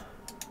then?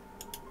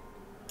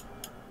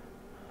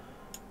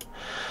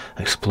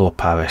 Explore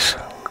Paris.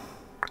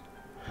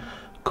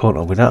 We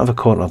don't have a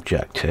current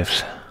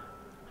objectives.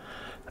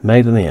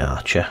 Maid and the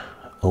Archer.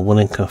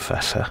 Unwilling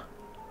Confessor.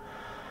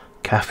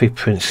 Cafe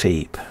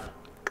Principe.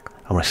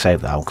 I'm going to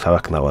save that one because I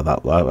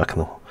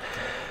reckon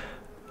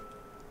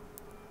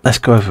let's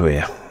go over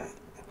here.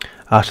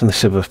 Out in the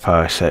suburb of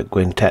Paris,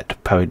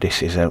 Quintet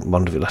Paradis is another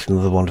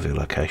rendezvous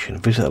location.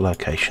 Visit the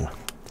location.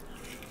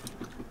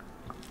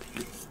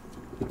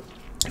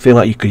 Feeling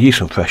like you could use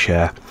some fresh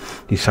air,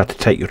 you decide to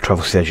take your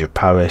travels to the edge of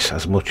Paris.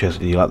 As much as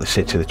you like the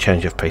city, the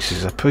change of pace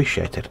is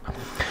appreciated.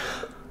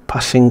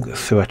 Passing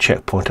through a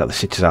checkpoint at the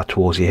city's out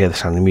towards you hear the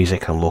sound of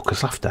music and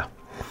Lorca's laughter.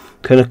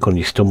 Turn a corner,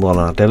 you stumble on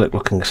an idyllic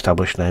looking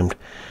establishment named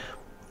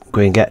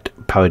Guinguet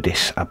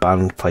Paradis. A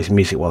band plays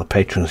music while the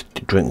patrons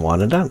drink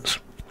wine and dance.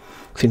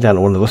 Sitting down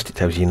at one of the rustic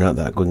tables, you note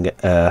down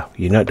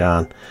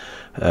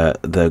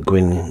the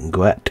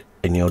Guinguet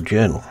in your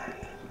journal.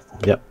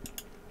 Yep.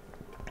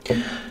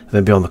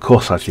 Then beyond the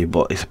course actually,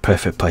 but it's a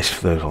perfect place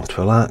for those on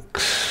to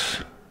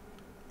relax.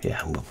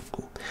 Yeah,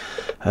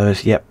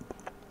 yep.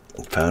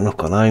 Fair enough,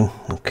 gone home.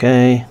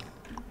 Okay.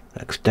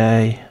 Next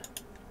day.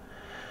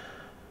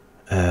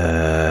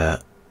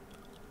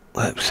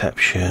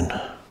 Reception.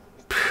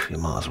 You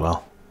might as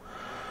well.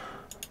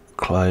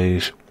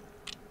 Close.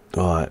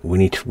 Right, we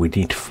need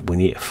to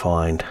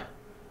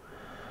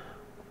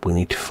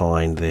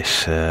find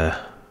this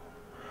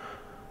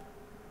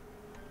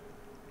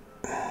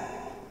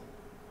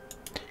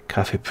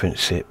Cafe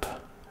Principe.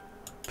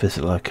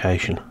 Visit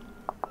location.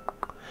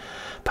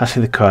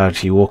 Passing the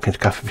crowds, you walk into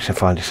Cafe Principe and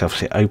find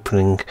yourself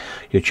opening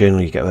your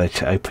journal. You get ready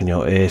to open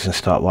your ears and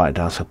start writing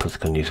down some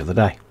political news of the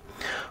day.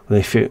 When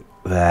you feel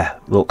there,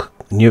 look,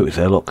 knew it was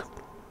there. Look,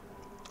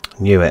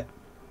 knew it.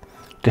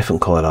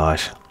 Different coloured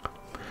eyes.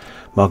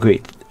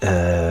 Marguerite.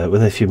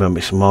 Within a few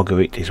moments,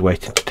 Marguerite is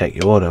waiting to take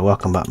your order.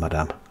 Welcome back,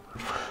 madame.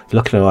 You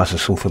look in her eyes and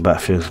something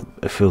about it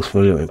feels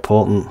familiar and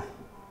important.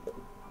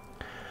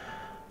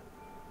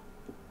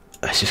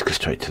 Let's just go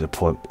straight to the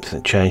point.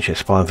 Doesn't change. Her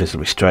spine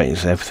visibly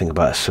straightens and everything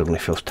about her suddenly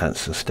feels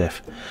tense and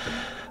stiff.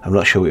 I'm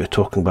not sure what you're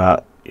talking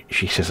about,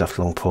 she says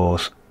after a long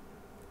pause.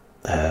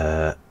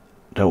 Don't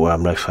worry,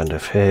 I'm no friend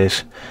of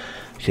his.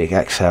 She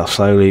exhales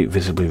slowly,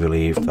 visibly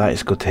relieved. That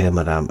is good to hear,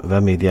 madame.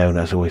 Remy, the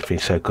owner, has always been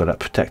so good at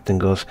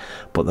protecting us,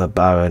 but the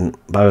Baron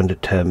de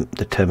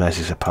Termes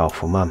is a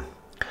powerful man.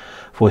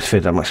 I've always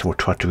feared that Maxim will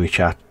try to reach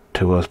out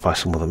to us by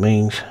some other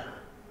means.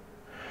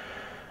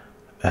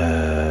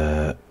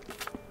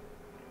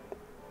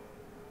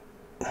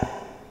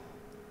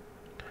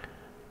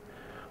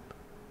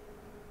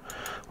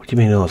 What do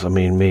you mean us? I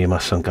mean me and my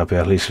son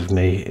Gabriel. He's with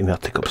me in the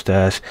attic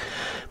upstairs,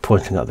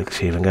 pointing at the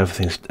ceiling.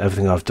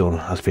 Everything I've done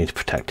has been to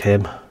protect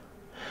him.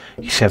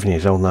 He's 7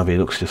 years old now, but he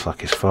looks just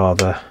like his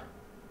father.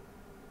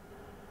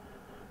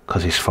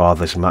 Because his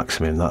father's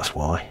Maximum, that's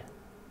why.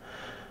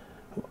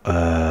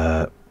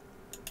 After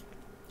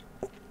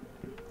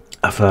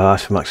the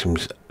life of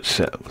Maximum's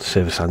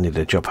service, I needed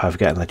a job. However,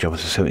 getting a job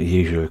as a servant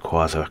usually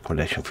requires a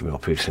recommendation from your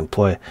previous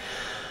employer.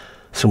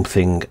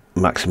 Something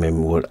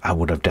Maximum I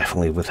would have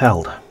definitely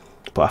withheld.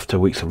 But after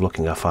weeks of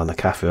looking, I found the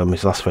cafe room.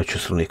 His last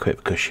waitress suddenly quit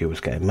because she was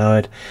getting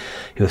married.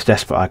 He was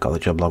desperate. I got the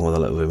job along with a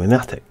little room in the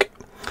attic.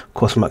 Of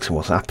course, Maxim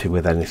wasn't happy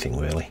with anything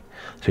really,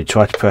 so he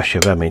tried to pressure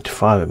Remy into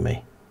firing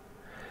me.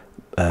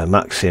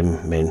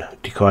 Maxim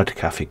decried the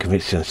cafe,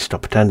 convinced him to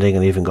stop attending,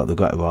 and even got the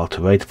Guillotine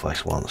to raid the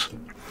place once.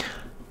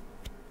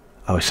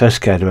 I was so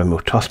scared Remy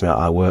would toss me out.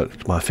 I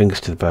worked my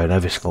fingers to the bone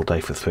every single day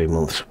for 3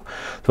 months.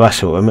 The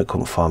rest of it, Remy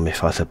couldn't find me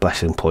if I was the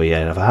best employee I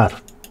ever had.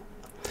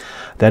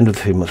 At the end of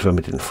the 3 months,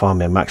 Remy didn't find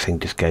me, and Maxim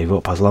just gave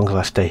up. As long as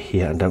I stay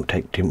here and don't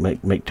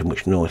make too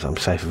much noise, I'm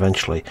safe.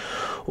 Eventually,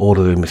 all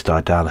the rumours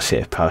died down. The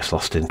city of Paris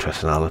lost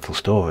interest in our little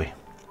story.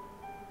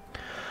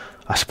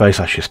 I suppose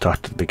I should start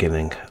at the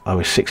beginning. I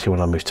was 60 when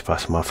I moved to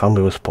Paris. My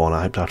family was poor, and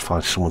I hoped I'd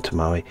find someone to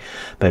marry,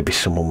 maybe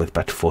someone with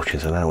better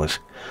fortunes than ours.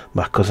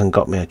 My cousin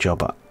got me a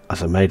job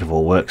as a maid of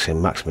all works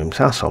in Maximum's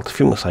household. A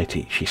few months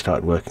later, she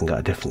started working at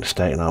a different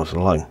estate, and I was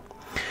alone.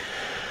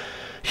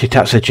 She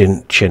taps her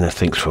chin and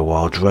thinks for a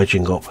while,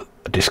 dredging up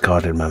a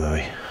discarded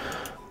memory.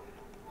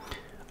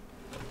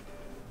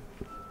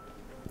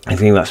 I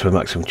think that's when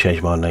Maxim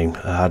changed my name.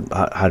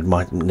 I had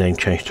my name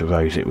changed to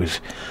Rose. It was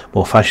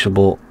more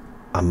fashionable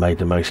and made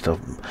the most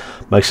of.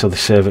 Most of the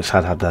servants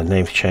had their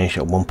names changed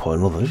at one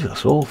point or another.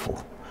 That's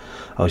awful.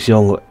 I was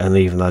young, and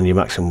even I knew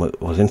Maxim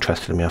was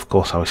interested in me. Of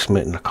course, I was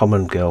smitten. A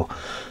common girl,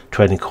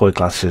 trading coy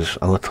glances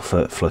and a little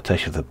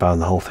flirtation with the Baron.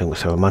 The whole thing was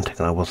so romantic,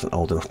 and I wasn't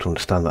old enough to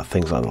understand that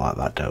things like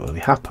that don't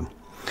really happen.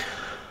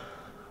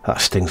 That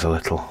stings a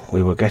little.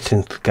 We were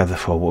together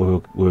for a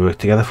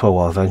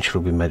while.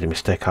 Eventually, we made a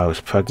mistake. I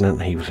was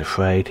pregnant. He was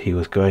afraid. He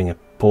was growing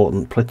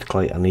important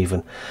politically, and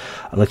even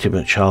a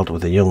legitimate child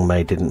with a young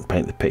maid didn't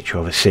paint the picture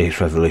of a serious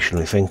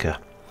revolutionary thinker.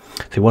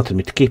 So he wanted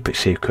me to keep it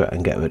secret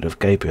and get rid of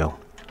Gabriel.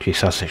 She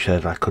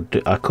said I could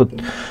do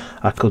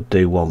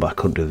one, but I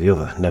couldn't do the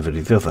other. Never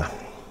do the other.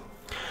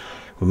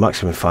 When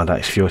Maxim found out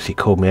his furious, he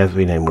called me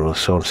every name under the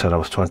sun, said I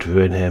was trying to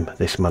ruin him.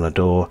 This man I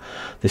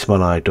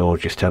adore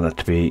just turned out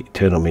to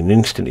turn on me in an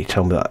instant. He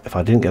told me that if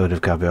I didn't get rid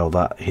of Gabriel,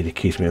 that he'd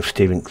accuse me of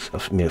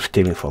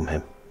stealing from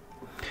him.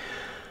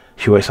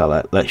 She waits to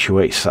let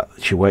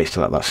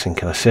that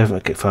sink in. A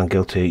servant get found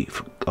guilty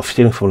of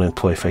stealing from an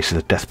employee faces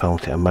a death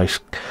penalty, and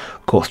most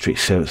Court Street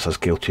servants are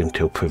guilty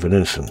until proven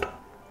innocent.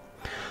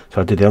 So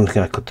I did the only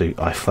thing I could do.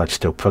 I fled,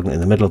 still pregnant, in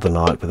the middle of the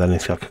night with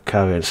anything I could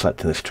carry, and slept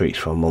in the streets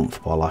for a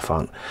month while I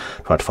tried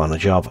to find a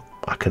job.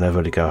 I could never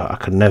really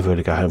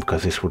go home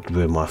because this would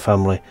ruin my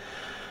family.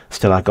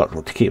 Still, I got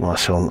to keep my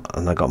son,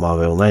 and I got my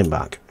real name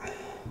back.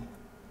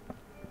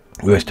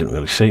 Rose didn't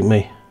really suit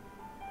me.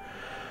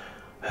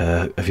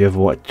 Have you ever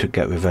wanted to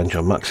get revenge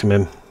on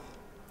Maximum?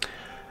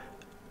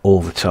 All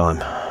the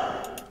time.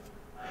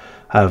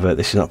 However,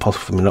 this is not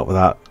possible for me, not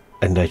without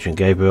endangering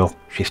Gabriel,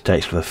 she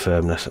states with a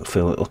firmness and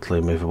feel utterly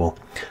immovable.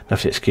 Now,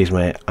 if you excuse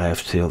me, I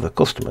have to see other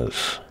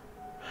customers.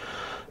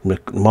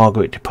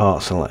 Margaret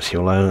departs and lets you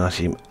alone. As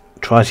he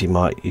tries, your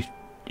mind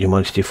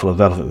is too full of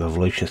relevant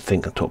revolutions,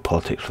 think and talk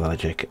politics with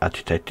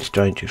agitated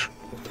strangers.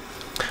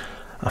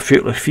 A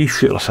few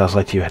fruitless hours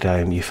later, you head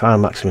home. You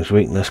find Maximum's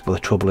weakness, but the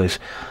trouble is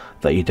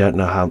that you don't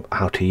know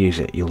how to use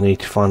it. You'll need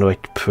to find a way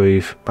to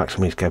prove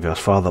Maximum is Gabriel's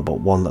father, but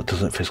one that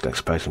doesn't physically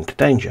expose him to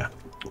danger.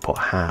 But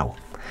how?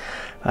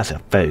 That's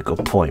a very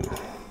good point.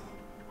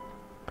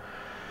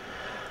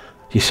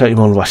 You set him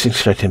on resting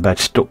straight in bed,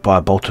 stuck by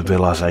a bolt of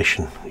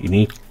realisation. You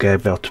need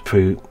Gabriel to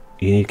prove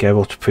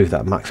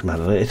that Maxim had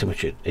an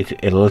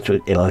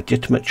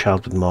illegitimate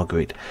child with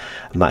Marguerite,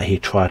 and that he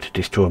tried to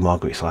destroy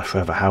Marguerite's life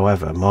forever.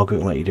 However,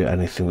 Marguerite won't let you do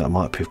anything that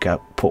might put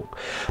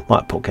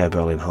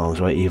Gabriel in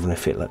harm's way, even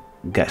if it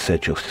gets their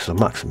justice on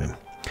Maximum.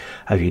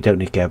 However, you don't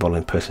need Gabriel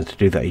in person to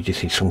do that. You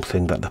just need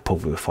something that the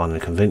public will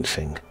find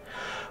convincing.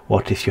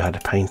 What if you had a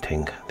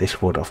painting?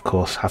 This would, of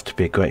course, have to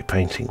be a great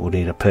painting. It would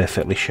need to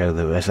perfectly show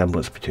the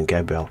resemblance between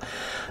Gabriel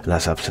and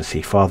his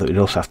absentee father. It would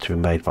also have to be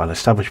made by an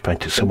established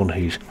painter, someone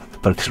whose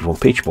abilities were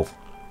unimpeachable.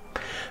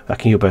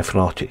 Reckon you're both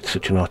an artist,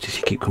 such an artist,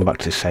 you keep coming back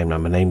to the same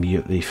name, a name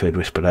you've heard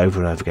whispered over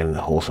and over again in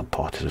the halls and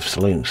parties of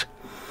saloons.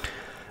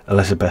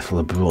 Elizabeth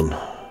Lebrun.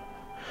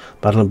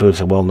 Madeleine Brun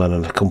is a well-known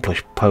and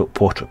accomplished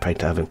portrait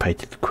painter, having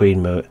painted the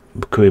Queen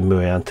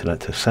Marie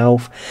Antoinette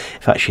herself.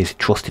 In fact, she is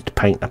trusted to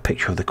paint a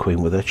picture of the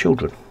Queen with her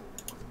children.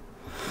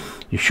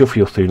 You shuffle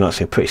your through notes,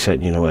 and pretty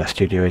certain you know where her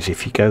studio is.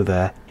 If you go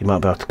there, you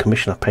might be able to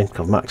commission a painting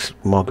of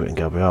Margaret and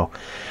Gabrielle.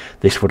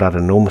 This would add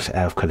an enormous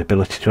air of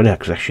credibility to any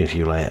accusations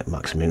you lay at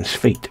Maximilian's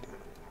feet.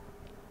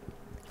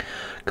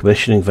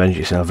 Commissioning venues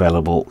is now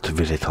available to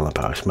visit on the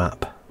Paris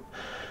map.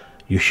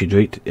 You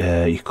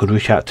could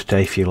reach out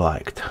today if you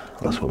liked.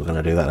 That's what we're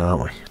going to do that now,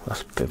 aren't we?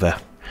 That's a bit of a...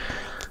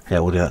 Yeah,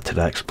 we'll do that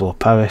today. Explore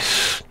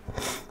Paris.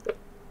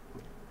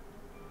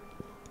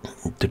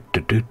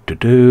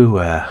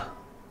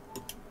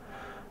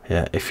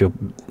 Yeah, if you'll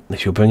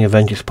bring your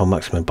vengeance upon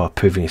Maximum by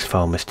proving his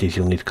foul misdeeds,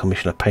 you'll need to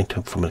commission a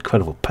painter from an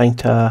incredible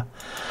painter.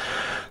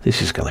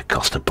 This is going to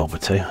cost a bob or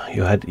two.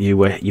 You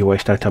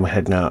waste no time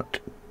heading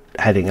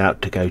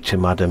out to go to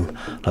Madame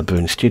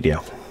Lebrun's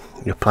studio.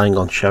 You're planning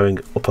on showing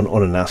up an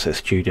unannounced at the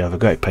studio of a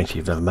great painter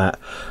you've never met,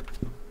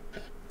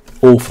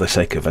 all for the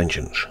sake of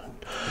vengeance.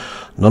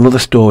 None of the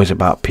stories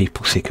about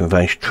people seeking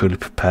revenge truly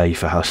prepare you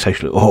for how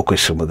socially awkward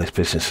some of this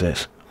business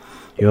is.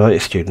 You arrive at the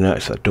studio,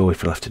 notice that door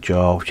has been left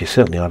ajar, which is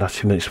certainly odd.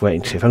 After 2 minutes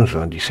waiting to see if anyone's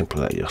around, you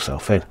simply let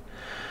yourself in.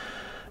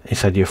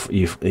 Inside, you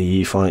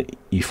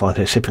find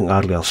her sipping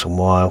idly on some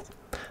wine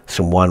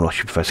while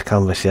she prepares a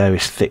canvas. The air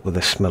is thick with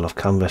the smell of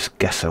canvas,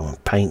 gesso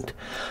and paint.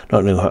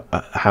 Not knowing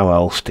how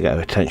else to get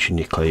her attention,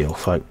 you clear your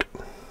throat.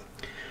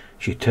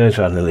 She turns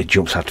around and nearly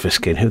jumps out of her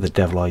skin. Who the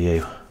devil are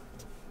you?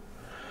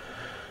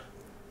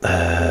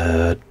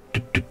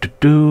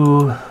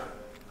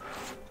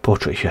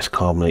 Portrait, yes,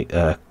 calmly,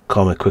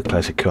 quickly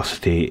as a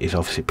curiosity is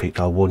obviously piqued.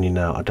 I'll warn you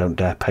now, I don't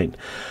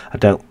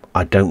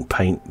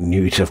paint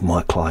nudes of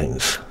my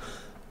clients.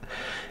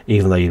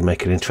 Even though you'd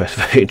make an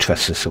very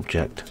interesting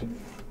subject.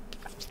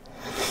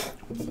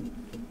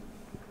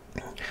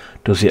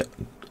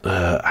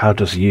 How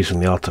does using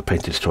the art of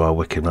painting to our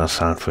wicked man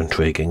sound for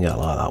intriguing? Yeah, I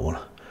like that one.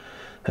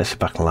 Let's sit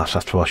back and laugh.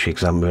 After all, she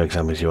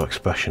examines your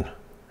expression.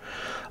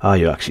 Ah,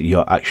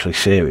 you're actually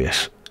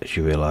serious.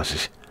 She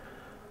realises.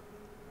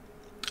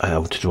 I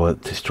want to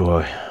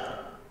destroy.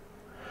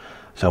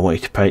 So I want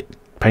you to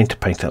paint a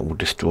painting that will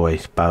destroy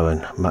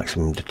Baron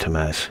Maximum de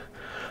Termes.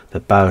 The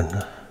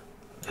Baron.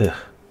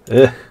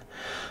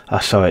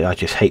 Sorry, I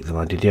just hate the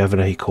man. Did you ever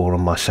know he called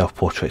on my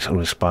self-portraits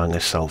uninspiring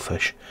and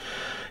selfish?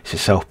 It's a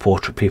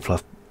self-portrait. People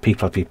have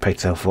been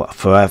painting them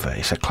forever.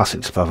 It's a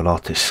classic of an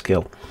artist's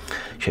skill.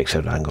 Shakes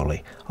her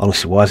angrily.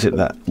 Honestly, why is it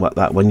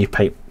that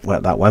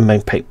when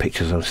men paint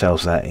pictures of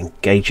themselves, they're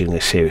engaging in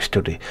a serious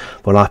study?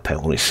 When I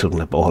paint one, it's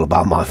suddenly all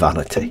about my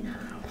vanity.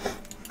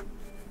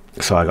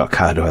 So I got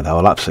carried away.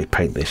 I'll absolutely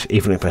paint this,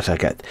 even if I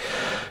get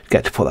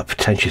to put that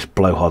pretentious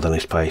blowhard on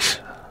his face.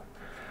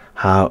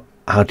 How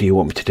do you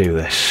want me to do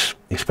this?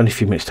 You spend a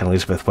few minutes telling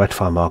Elizabeth where to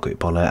find Marguerite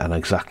Bonnet and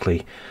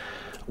exactly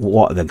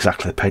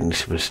the painting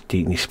was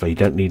display.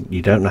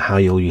 You don't know how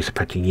you'll use the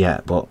painting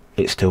yet, but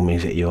it still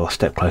means that you're a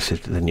step closer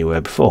than you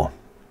were before.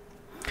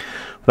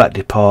 With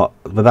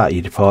that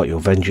you depart your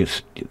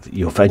vengeance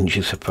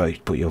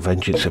approach, but your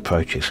vengeance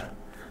approaches.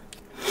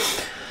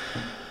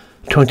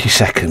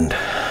 22nd.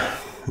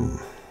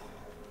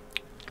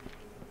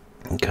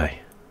 Okay.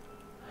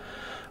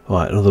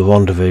 Right, another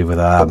rendezvous with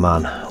our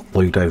man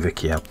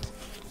Ludovicio.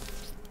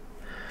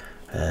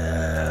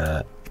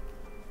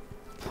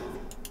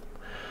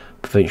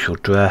 Provincial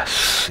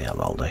dress, yeah,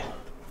 that'll do.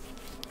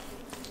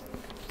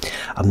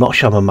 I'm not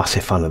sure I'm a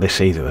massive fan of this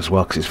either as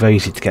well, because it's very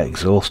easy to get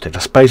exhausted. I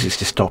suppose it's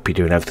to stop you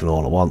doing everything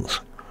all at once.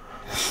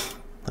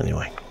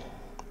 Anyway.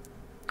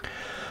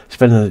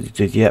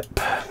 Yep.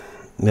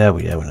 Yeah,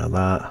 we know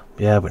that.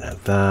 Yeah, we know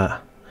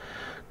that.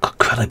 God,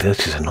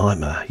 credibility is a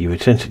nightmare. You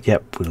return to,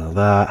 yep, we know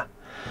that.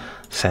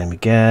 Same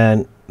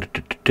again.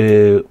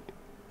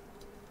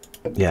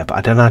 Yeah, but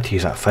I don't know how to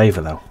use that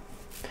favour though.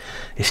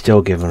 It's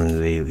still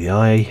giving the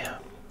eye.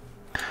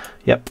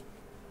 Yep.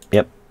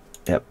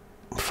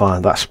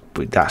 Fine. That's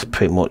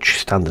pretty much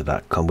standard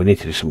outcome. We need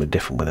to do something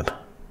different with him.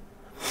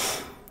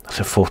 That's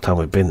the 4th time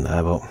we've been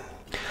there, but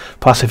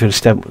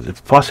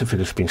The price of food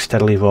has been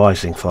steadily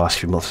rising for the last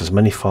few months as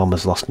many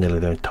farmers lost nearly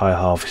their entire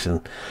harvest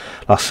in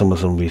last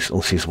summer's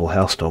unseasonable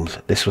hailstorms.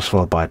 This was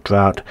followed by a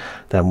drought,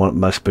 then one of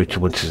the most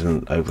brutal winters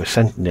in over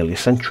nearly a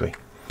century.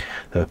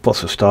 There are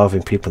reports of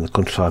starving people in the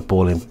countryside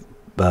boiling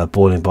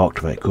bark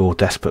to make gruel.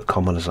 Desperate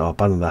commoners are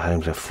abandoning their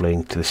homes and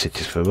fleeing to the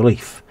cities for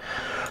relief.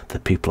 The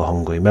people are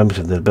hungry. Members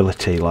of the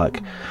nobility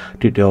like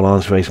Duke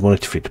d'Orléans raise money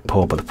to feed the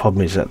poor, but the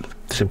problem is that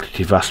simply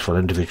too vast for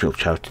an individual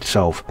charity to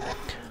solve.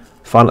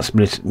 Finance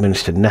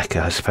Minister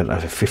Necker has spent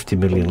over 50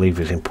 million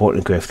livres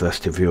importing grain for the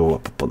rest of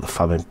Europe, but the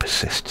famine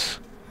persists.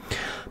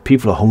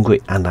 People are hungry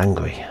and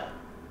angry.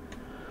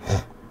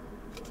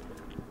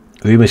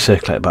 Rumours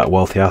circulate about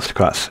wealthy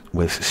aristocrats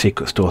with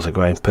secret stores of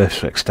grain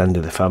purposely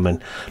extending the famine,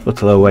 look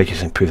to lower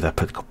wages and improve their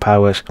political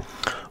powers.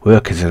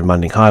 Workers are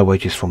demanding higher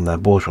wages from their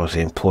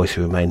bourgeoisie employees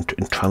who remain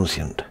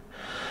intransient.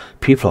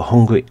 People are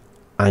hungry,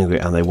 angry,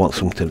 and they want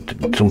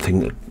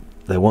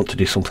they want to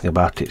do something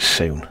about it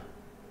soon.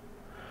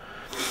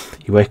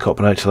 You wake up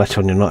and notice a letter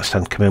on your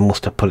nightstand. Camille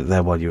must have put it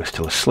there while you were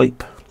still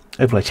asleep.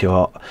 Overlay to your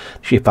heart,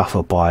 she is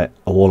baffled by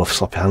a wall of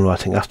sloppy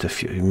handwriting. After a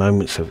few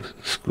moments of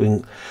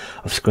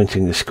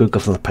squinting, the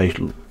squiggles on the page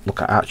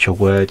look at actual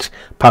words.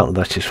 Apparently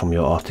that is from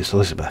your artist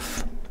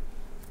Elizabeth.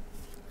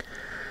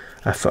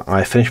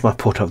 I finished my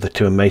portrait of the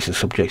two amazing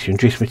subjects you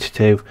introduced me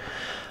to,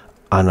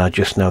 and I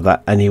just know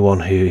that anyone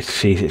who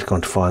sees it is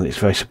going to find it's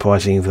very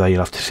surprising, even though you'll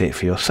have to see it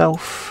for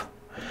yourself.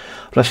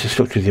 Let's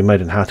instruct with your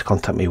maid on how to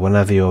contact me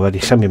whenever you're ready.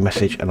 Send me a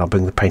message and I'll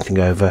bring the painting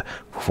over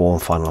for one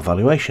final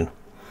evaluation.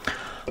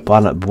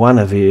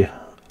 Buena view,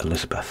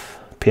 Elizabeth.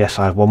 P.S.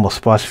 I have one more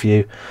surprise for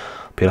you,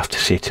 but you'll have to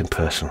see it in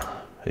person.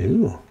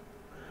 Ooh.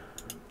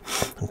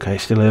 Okay,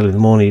 it's still early in the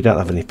morning, you don't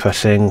have any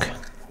pressing.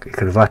 You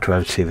can invite her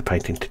over to see the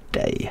painting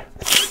today.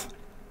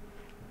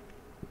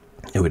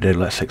 Here we do,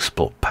 let's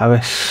explore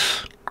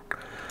Paris.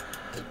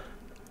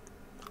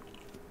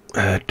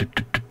 Yeah,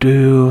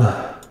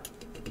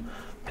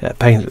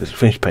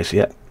 finished painting,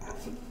 yeah.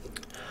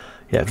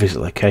 Yeah,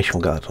 visit location,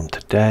 we'll get that done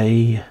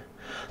today.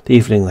 The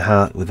evening,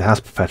 with the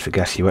house prepared for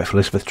guests, you wait for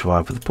Elizabeth to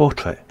arrive with the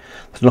portrait.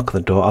 There's a knock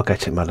on the door. I'll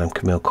get it, madam.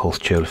 Camille calls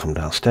cheerily from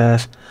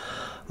downstairs.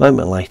 A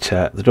moment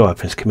later, the door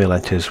opens. Camille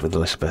enters with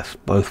Elizabeth,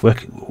 both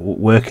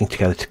working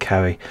together to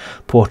carry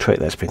a portrait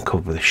that's been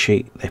covered with a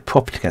sheet. They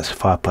prop it against the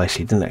fireplace.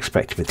 He didn't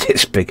expect it to be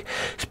this big.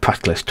 It's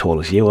practically as tall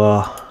as you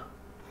are.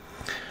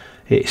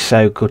 It's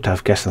so good to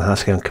have guests in the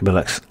house again,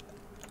 Camille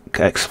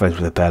exclaims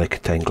with a barely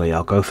contained glee.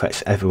 I'll go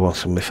fetch everyone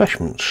some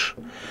refreshments.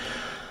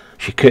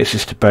 She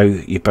curtsies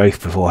to you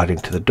both before heading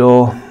to the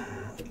door.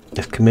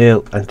 As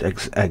Camille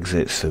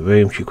exits the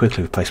room, she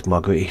quickly replaces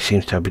Marguerite. He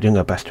seems to be doing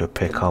her best to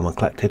appear calm and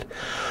collected.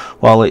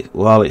 While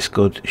it's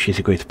good, she's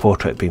agreed the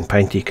portrait being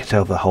painted. You can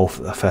tell the whole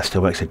affair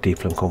still makes her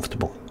deeply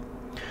uncomfortable.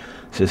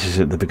 So this is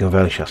at the beginning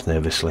of she asks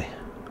nervously.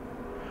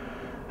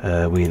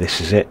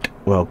 This is it.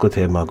 Well, good to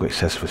hear, Margaret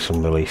says with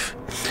some relief.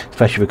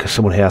 Especially because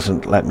someone here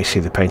hasn't let me see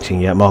the painting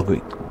yet.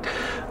 Margaret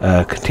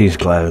continues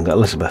glaring at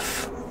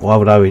Elizabeth. Why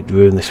would I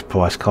ruin this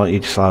surprise? Can't you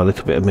just allow a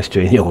little bit of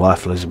mystery in your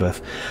life,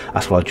 Elizabeth?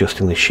 That's while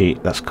adjusting the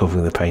sheet that's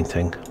covering the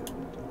painting.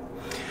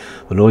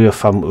 When all your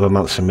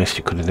romance and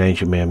mystery could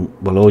endanger me, and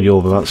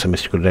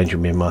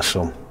my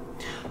son.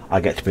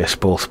 I get to be a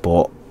spoil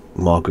sport,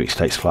 Margaret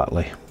states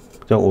flatly.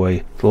 Don't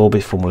worry, it'll all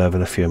be fun. We'll have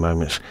in a few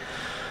moments.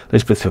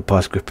 Elizabeth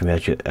replies, gripping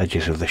the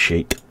edges of the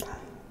sheet.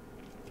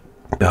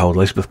 Behold,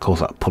 Elizabeth calls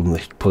that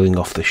pulling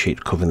off the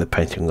sheet covering the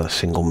painting with a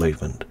single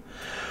movement.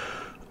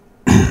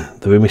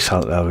 The room is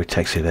silent. Ellery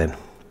takes it in.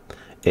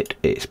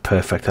 It's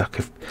perfect. I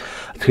could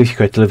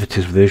create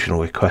liberties with the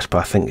original request, but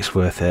I think it's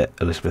worth it,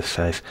 Elizabeth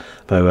says,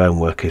 though her own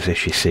work is as if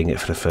she's seeing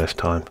it for the first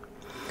time.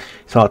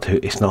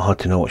 It's not hard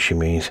to know what she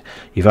means.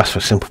 You've asked for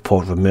a simple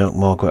portrait of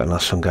Margaret and her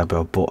son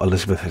Gabriel, but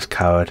Elizabeth has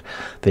carried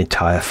the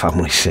entire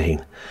family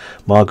scene.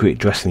 Margaret,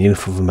 dressed in the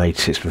uniform of a maid,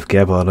 sits with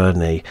Gabriel on her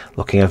knee,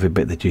 looking every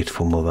bit the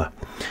dutiful mother.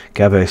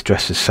 Gabriel is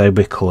dressed in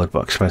soberly coloured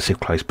but expensive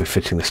clothes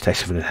befitting the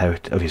status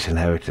of his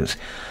inheritance.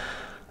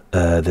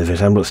 The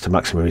resemblance to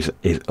Maximum is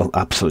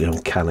absolutely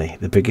uncanny.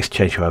 The biggest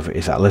change, however,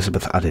 is that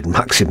Elizabeth added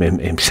Maximum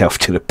himself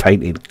to the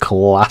painting.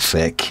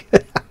 Classic.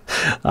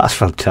 That's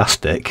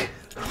fantastic.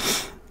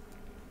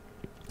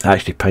 I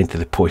actually painted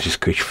the poisonous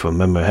creature from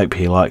memory. I hope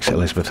he likes it,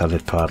 Elizabeth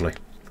added proudly.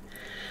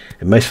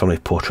 In most family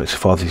portraits, the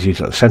father is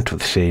usually at the centre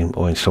of the scene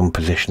or in some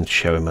position to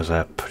show him as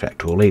a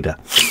protector or leader.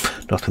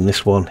 Not in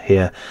this one.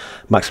 Here,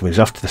 Maxim is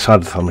off to the side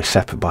of the family,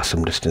 separate by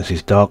some distance.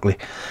 His darkly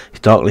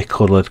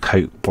coloured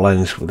coat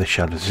blends with the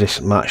shadows. This,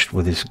 matched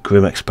with his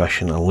grim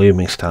expression and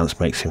looming stance,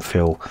 makes him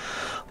feel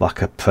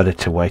like a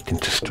predator waiting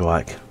to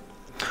strike.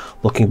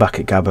 Looking back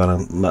at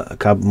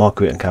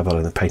Margaret and Gabriel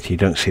in the painting, you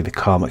don't see the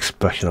calm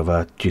expression of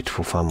our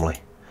dutiful family.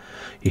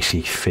 You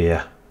see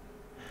fear.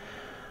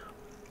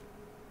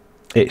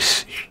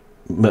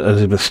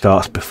 Elizabeth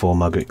starts before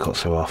Margaret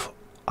cuts her off.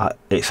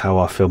 It's how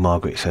I feel,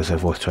 Margaret says, her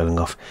voice trailing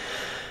off.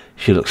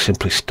 She looks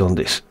simply stunned.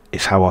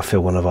 It's how I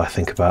feel whenever I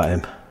think about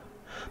him.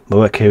 My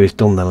work here is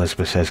done then,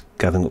 Elizabeth says,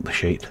 gathering up the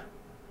sheet.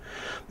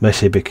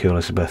 Merci beaucoup,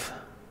 Elizabeth.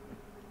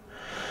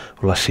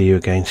 Will I see you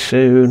again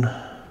soon?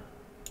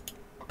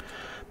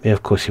 Yeah,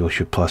 of course he will.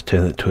 She replies,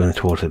 turning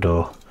towards the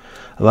door.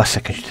 At the last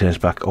second she turns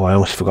back. Oh, I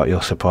almost forgot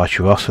your surprise.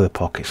 She rocks for the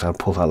pockets and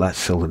pulls out that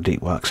silver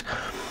deep wax.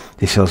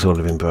 This seal's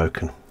already been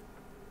broken.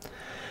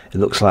 It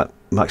looks like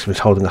Maxim is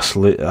holding a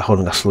saloon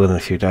in a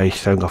few days,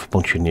 showing off a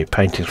bunch of new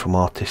paintings from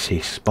artists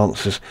he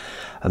sponsors.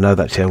 I know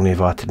that he only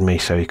invited me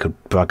so he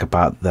could brag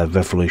about their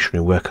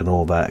revolutionary work and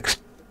all their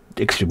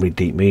extremely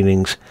deep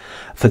meanings.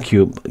 I think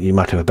you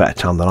might have a better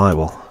time than I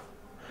will.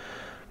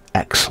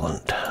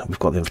 Excellent. We've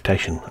got the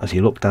invitation. As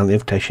you look down the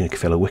invitation, you can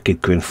feel a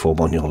wicked grin form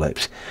on your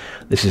lips.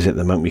 This is at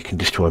the moment you can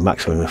destroy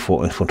Maximum in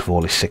front of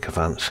all his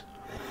sycophants.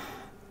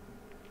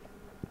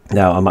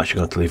 Now, I'm actually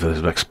going to leave her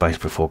as next space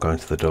before going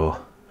to the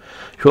door.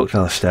 She walks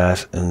down the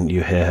stairs and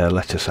you hear her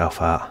let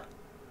herself out.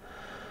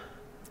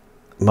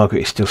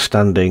 Margaret is still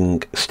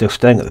staring at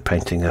the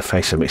painting, her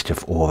face a mixture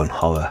of awe and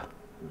horror.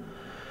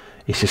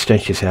 It's just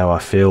strange to see how I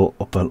feel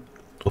up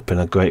in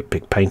a great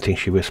big painting,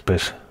 she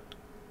whispers.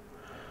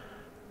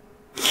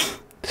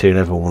 Soon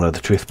everyone will know the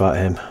truth about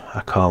him.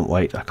 I can't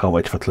wait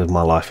for to live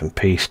my life in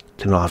peace,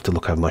 to not have to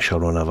look over my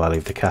shoulder whenever I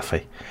leave the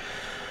cafe.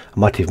 I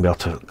might even be able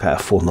to get a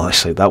full night's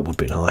sleep. That would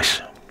be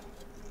nice.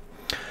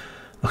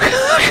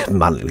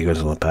 Manly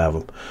goes on the pair of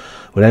them.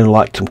 Would anyone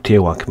like some tea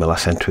or wine, Camilla,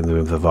 entering the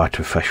room with a variety of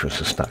refreshments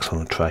and snacks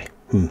on a tray?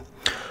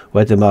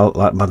 Where did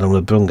Madame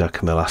Lebrun go?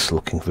 Camilla asked,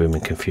 looking for him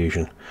in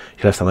confusion.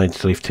 She left the lady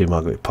to leave too,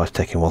 Margaret replies,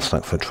 taking one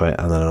snack from a tray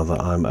and then another.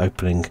 I'm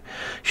opening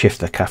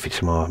shift at the cafe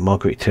tomorrow.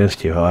 Margaret turns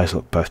to you, her eyes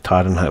look both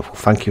tired and hopeful.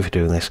 Thank you for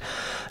doing this.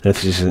 And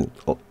if this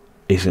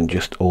isn't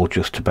just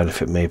to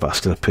benefit me, but I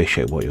still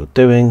appreciate what you're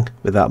doing.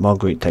 With that,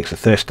 Marguerite takes a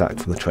third stack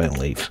from the tray and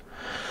leaves.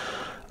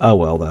 Oh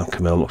well then,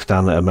 Camille looks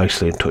down at her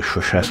mostly in touch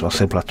for a share, so I'll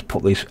simply have to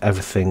put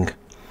everything.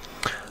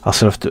 I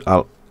shall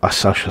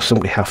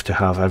simply have to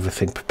have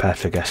everything prepared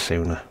for guests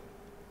sooner.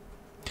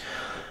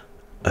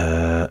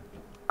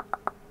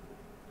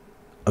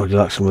 Would you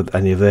like some of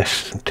any of this?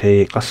 Some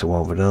tea, a glass of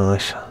wine would be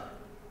nice.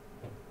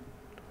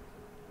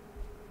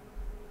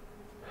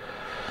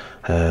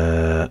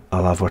 I'll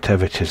have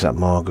whatever it is that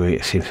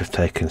Marguerite seems to have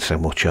taken so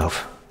much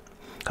of.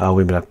 Oh,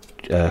 we may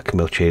have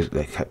Camille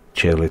cheerily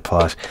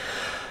replies,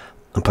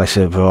 and place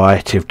a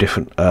variety of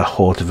different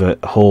hors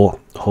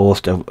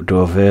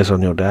d'oeuvres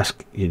on your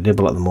desk. You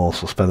nibble at them all,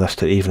 so spend the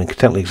rest of the evening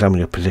intently examine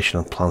your position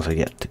and plans are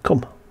yet to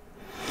come.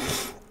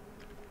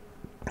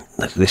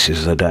 This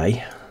is the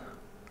day.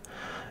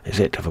 Is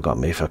it? Have I got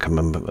me if I can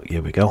remember?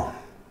 Here we go.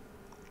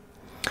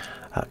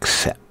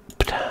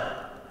 Accept.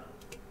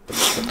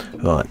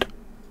 Right.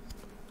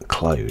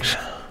 Close.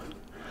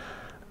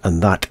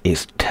 And that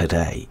is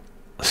today.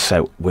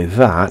 So with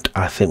that,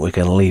 I think we're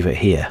going to leave it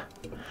here.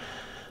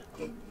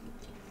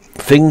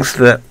 Things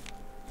that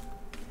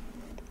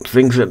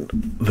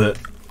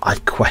I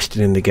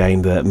question in the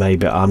game that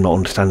maybe I'm not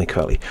understanding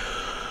correctly.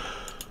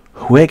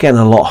 We're getting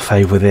a lot of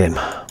favour with him,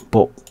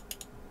 but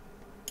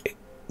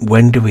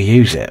when do we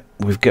use it?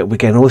 We're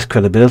getting all this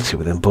credibility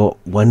with him, but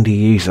when do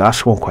you use it?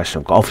 That's one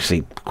question I've got.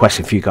 Obviously,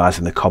 question for you guys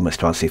in the comments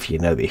to answer if you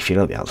know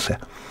the answer.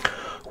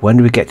 When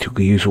do we get to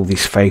use all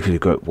these favours we're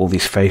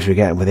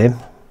getting with him?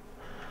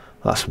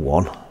 That's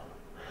one.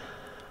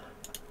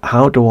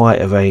 How do I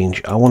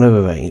arrange? I want to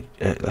arrange.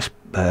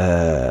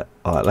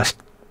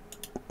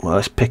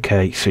 Let's pick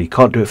a. So you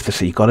can't do it for the.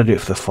 So you got to do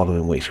it for the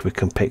following weeks. We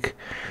can pick.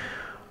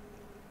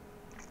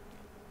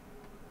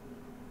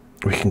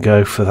 We can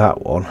go for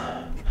that one.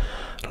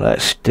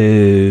 Let's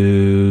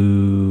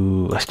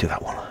do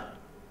that one.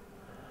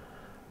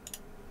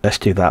 Let's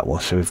do that one.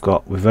 So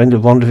we've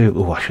ended rendezvous.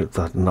 Oh, I've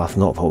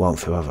not thought that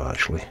through ever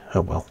actually.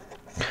 Oh well.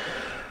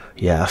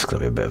 Yeah, that's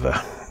gonna be a bit of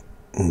a.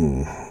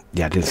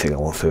 Yeah, I didn't think that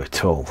one through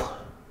at all.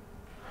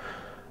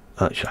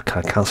 Actually, can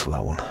I cancel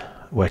that one?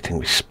 Waiting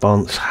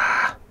response.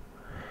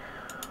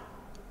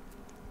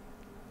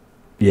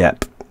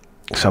 Yep.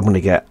 So I'm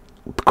gonna get.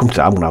 I'm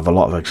gonna have a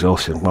lot of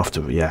exhaustion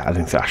after. Yeah, I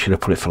didn't think I should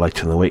have put it for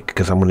later in the week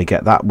because I'm gonna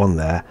get that one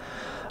there.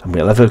 I'm gonna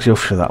get level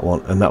exhaustion for that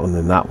one and that one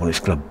and that one. It's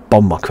gonna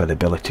bomb my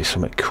credibility,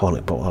 something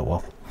chronic. But oh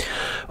well.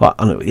 Right.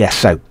 Yeah.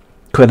 So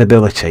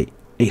credibility.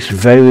 It's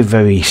very,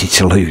 very easy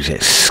to lose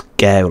it.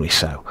 Scarily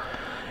so.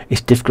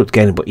 It's difficult to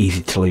gain, but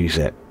easy to lose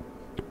it.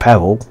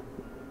 Peril.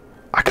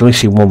 I can only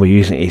see one way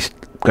using it is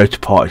go to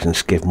parties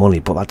and give money,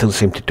 but that doesn't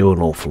seem to do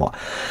an awful lot.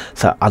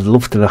 So I'd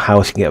love to know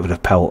how I can get rid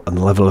of peril and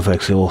the level of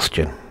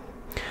exhaustion.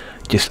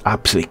 Just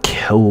absolutely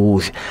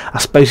kills. I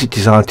suppose it's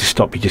designed to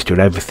stop you just doing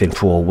everything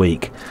for all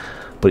week,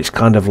 but it's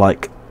kind of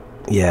like,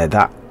 yeah,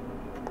 that.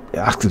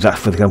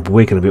 For example,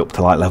 we're going to be up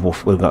to like level.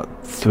 We've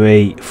got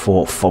 3,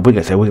 4, 5. We're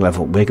going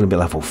to be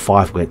level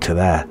 5. We're to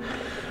there,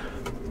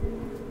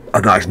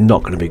 and that's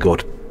not going to be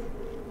good.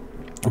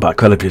 But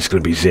credibility is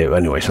going to be 0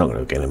 anyway. It's not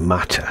going to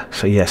matter.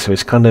 So yeah, so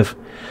it's kind of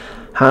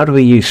how do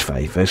we use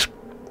favours?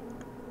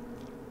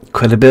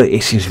 Credibility.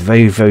 It seems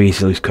very, very easy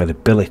to lose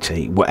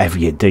credibility. Whatever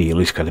you do, you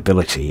lose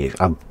credibility.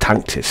 I've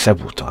tanked it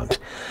several times.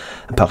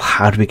 But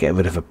how do we get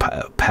rid of a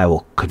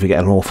peril? Could we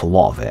get an awful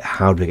lot of it?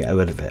 How do we get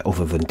rid of it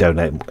other than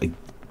donate,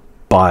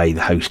 buy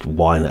the host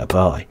wine at a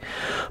bar?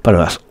 But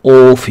anyway, that's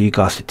all for you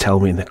guys to tell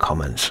me in the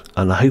comments,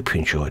 and I hope you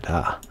enjoyed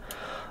that.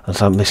 And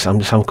so I'm just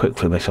having a quick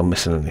flip if I'm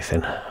missing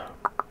anything.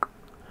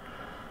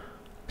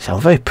 So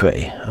I'm very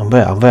pretty. I'm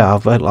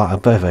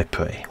very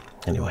pretty.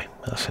 Anyway,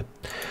 that's it.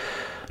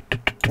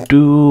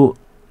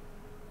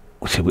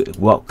 So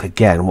well,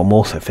 again, I'm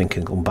also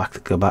thinking go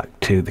back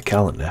to the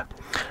calendar.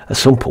 At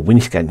some point, we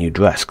need to get a new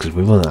dress because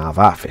we're running out of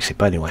outfits.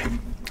 But anyway,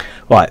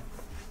 right.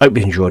 Hope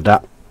you enjoyed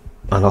that,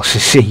 and I'll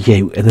see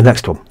you in the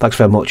next one. Thanks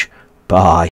very much. Bye.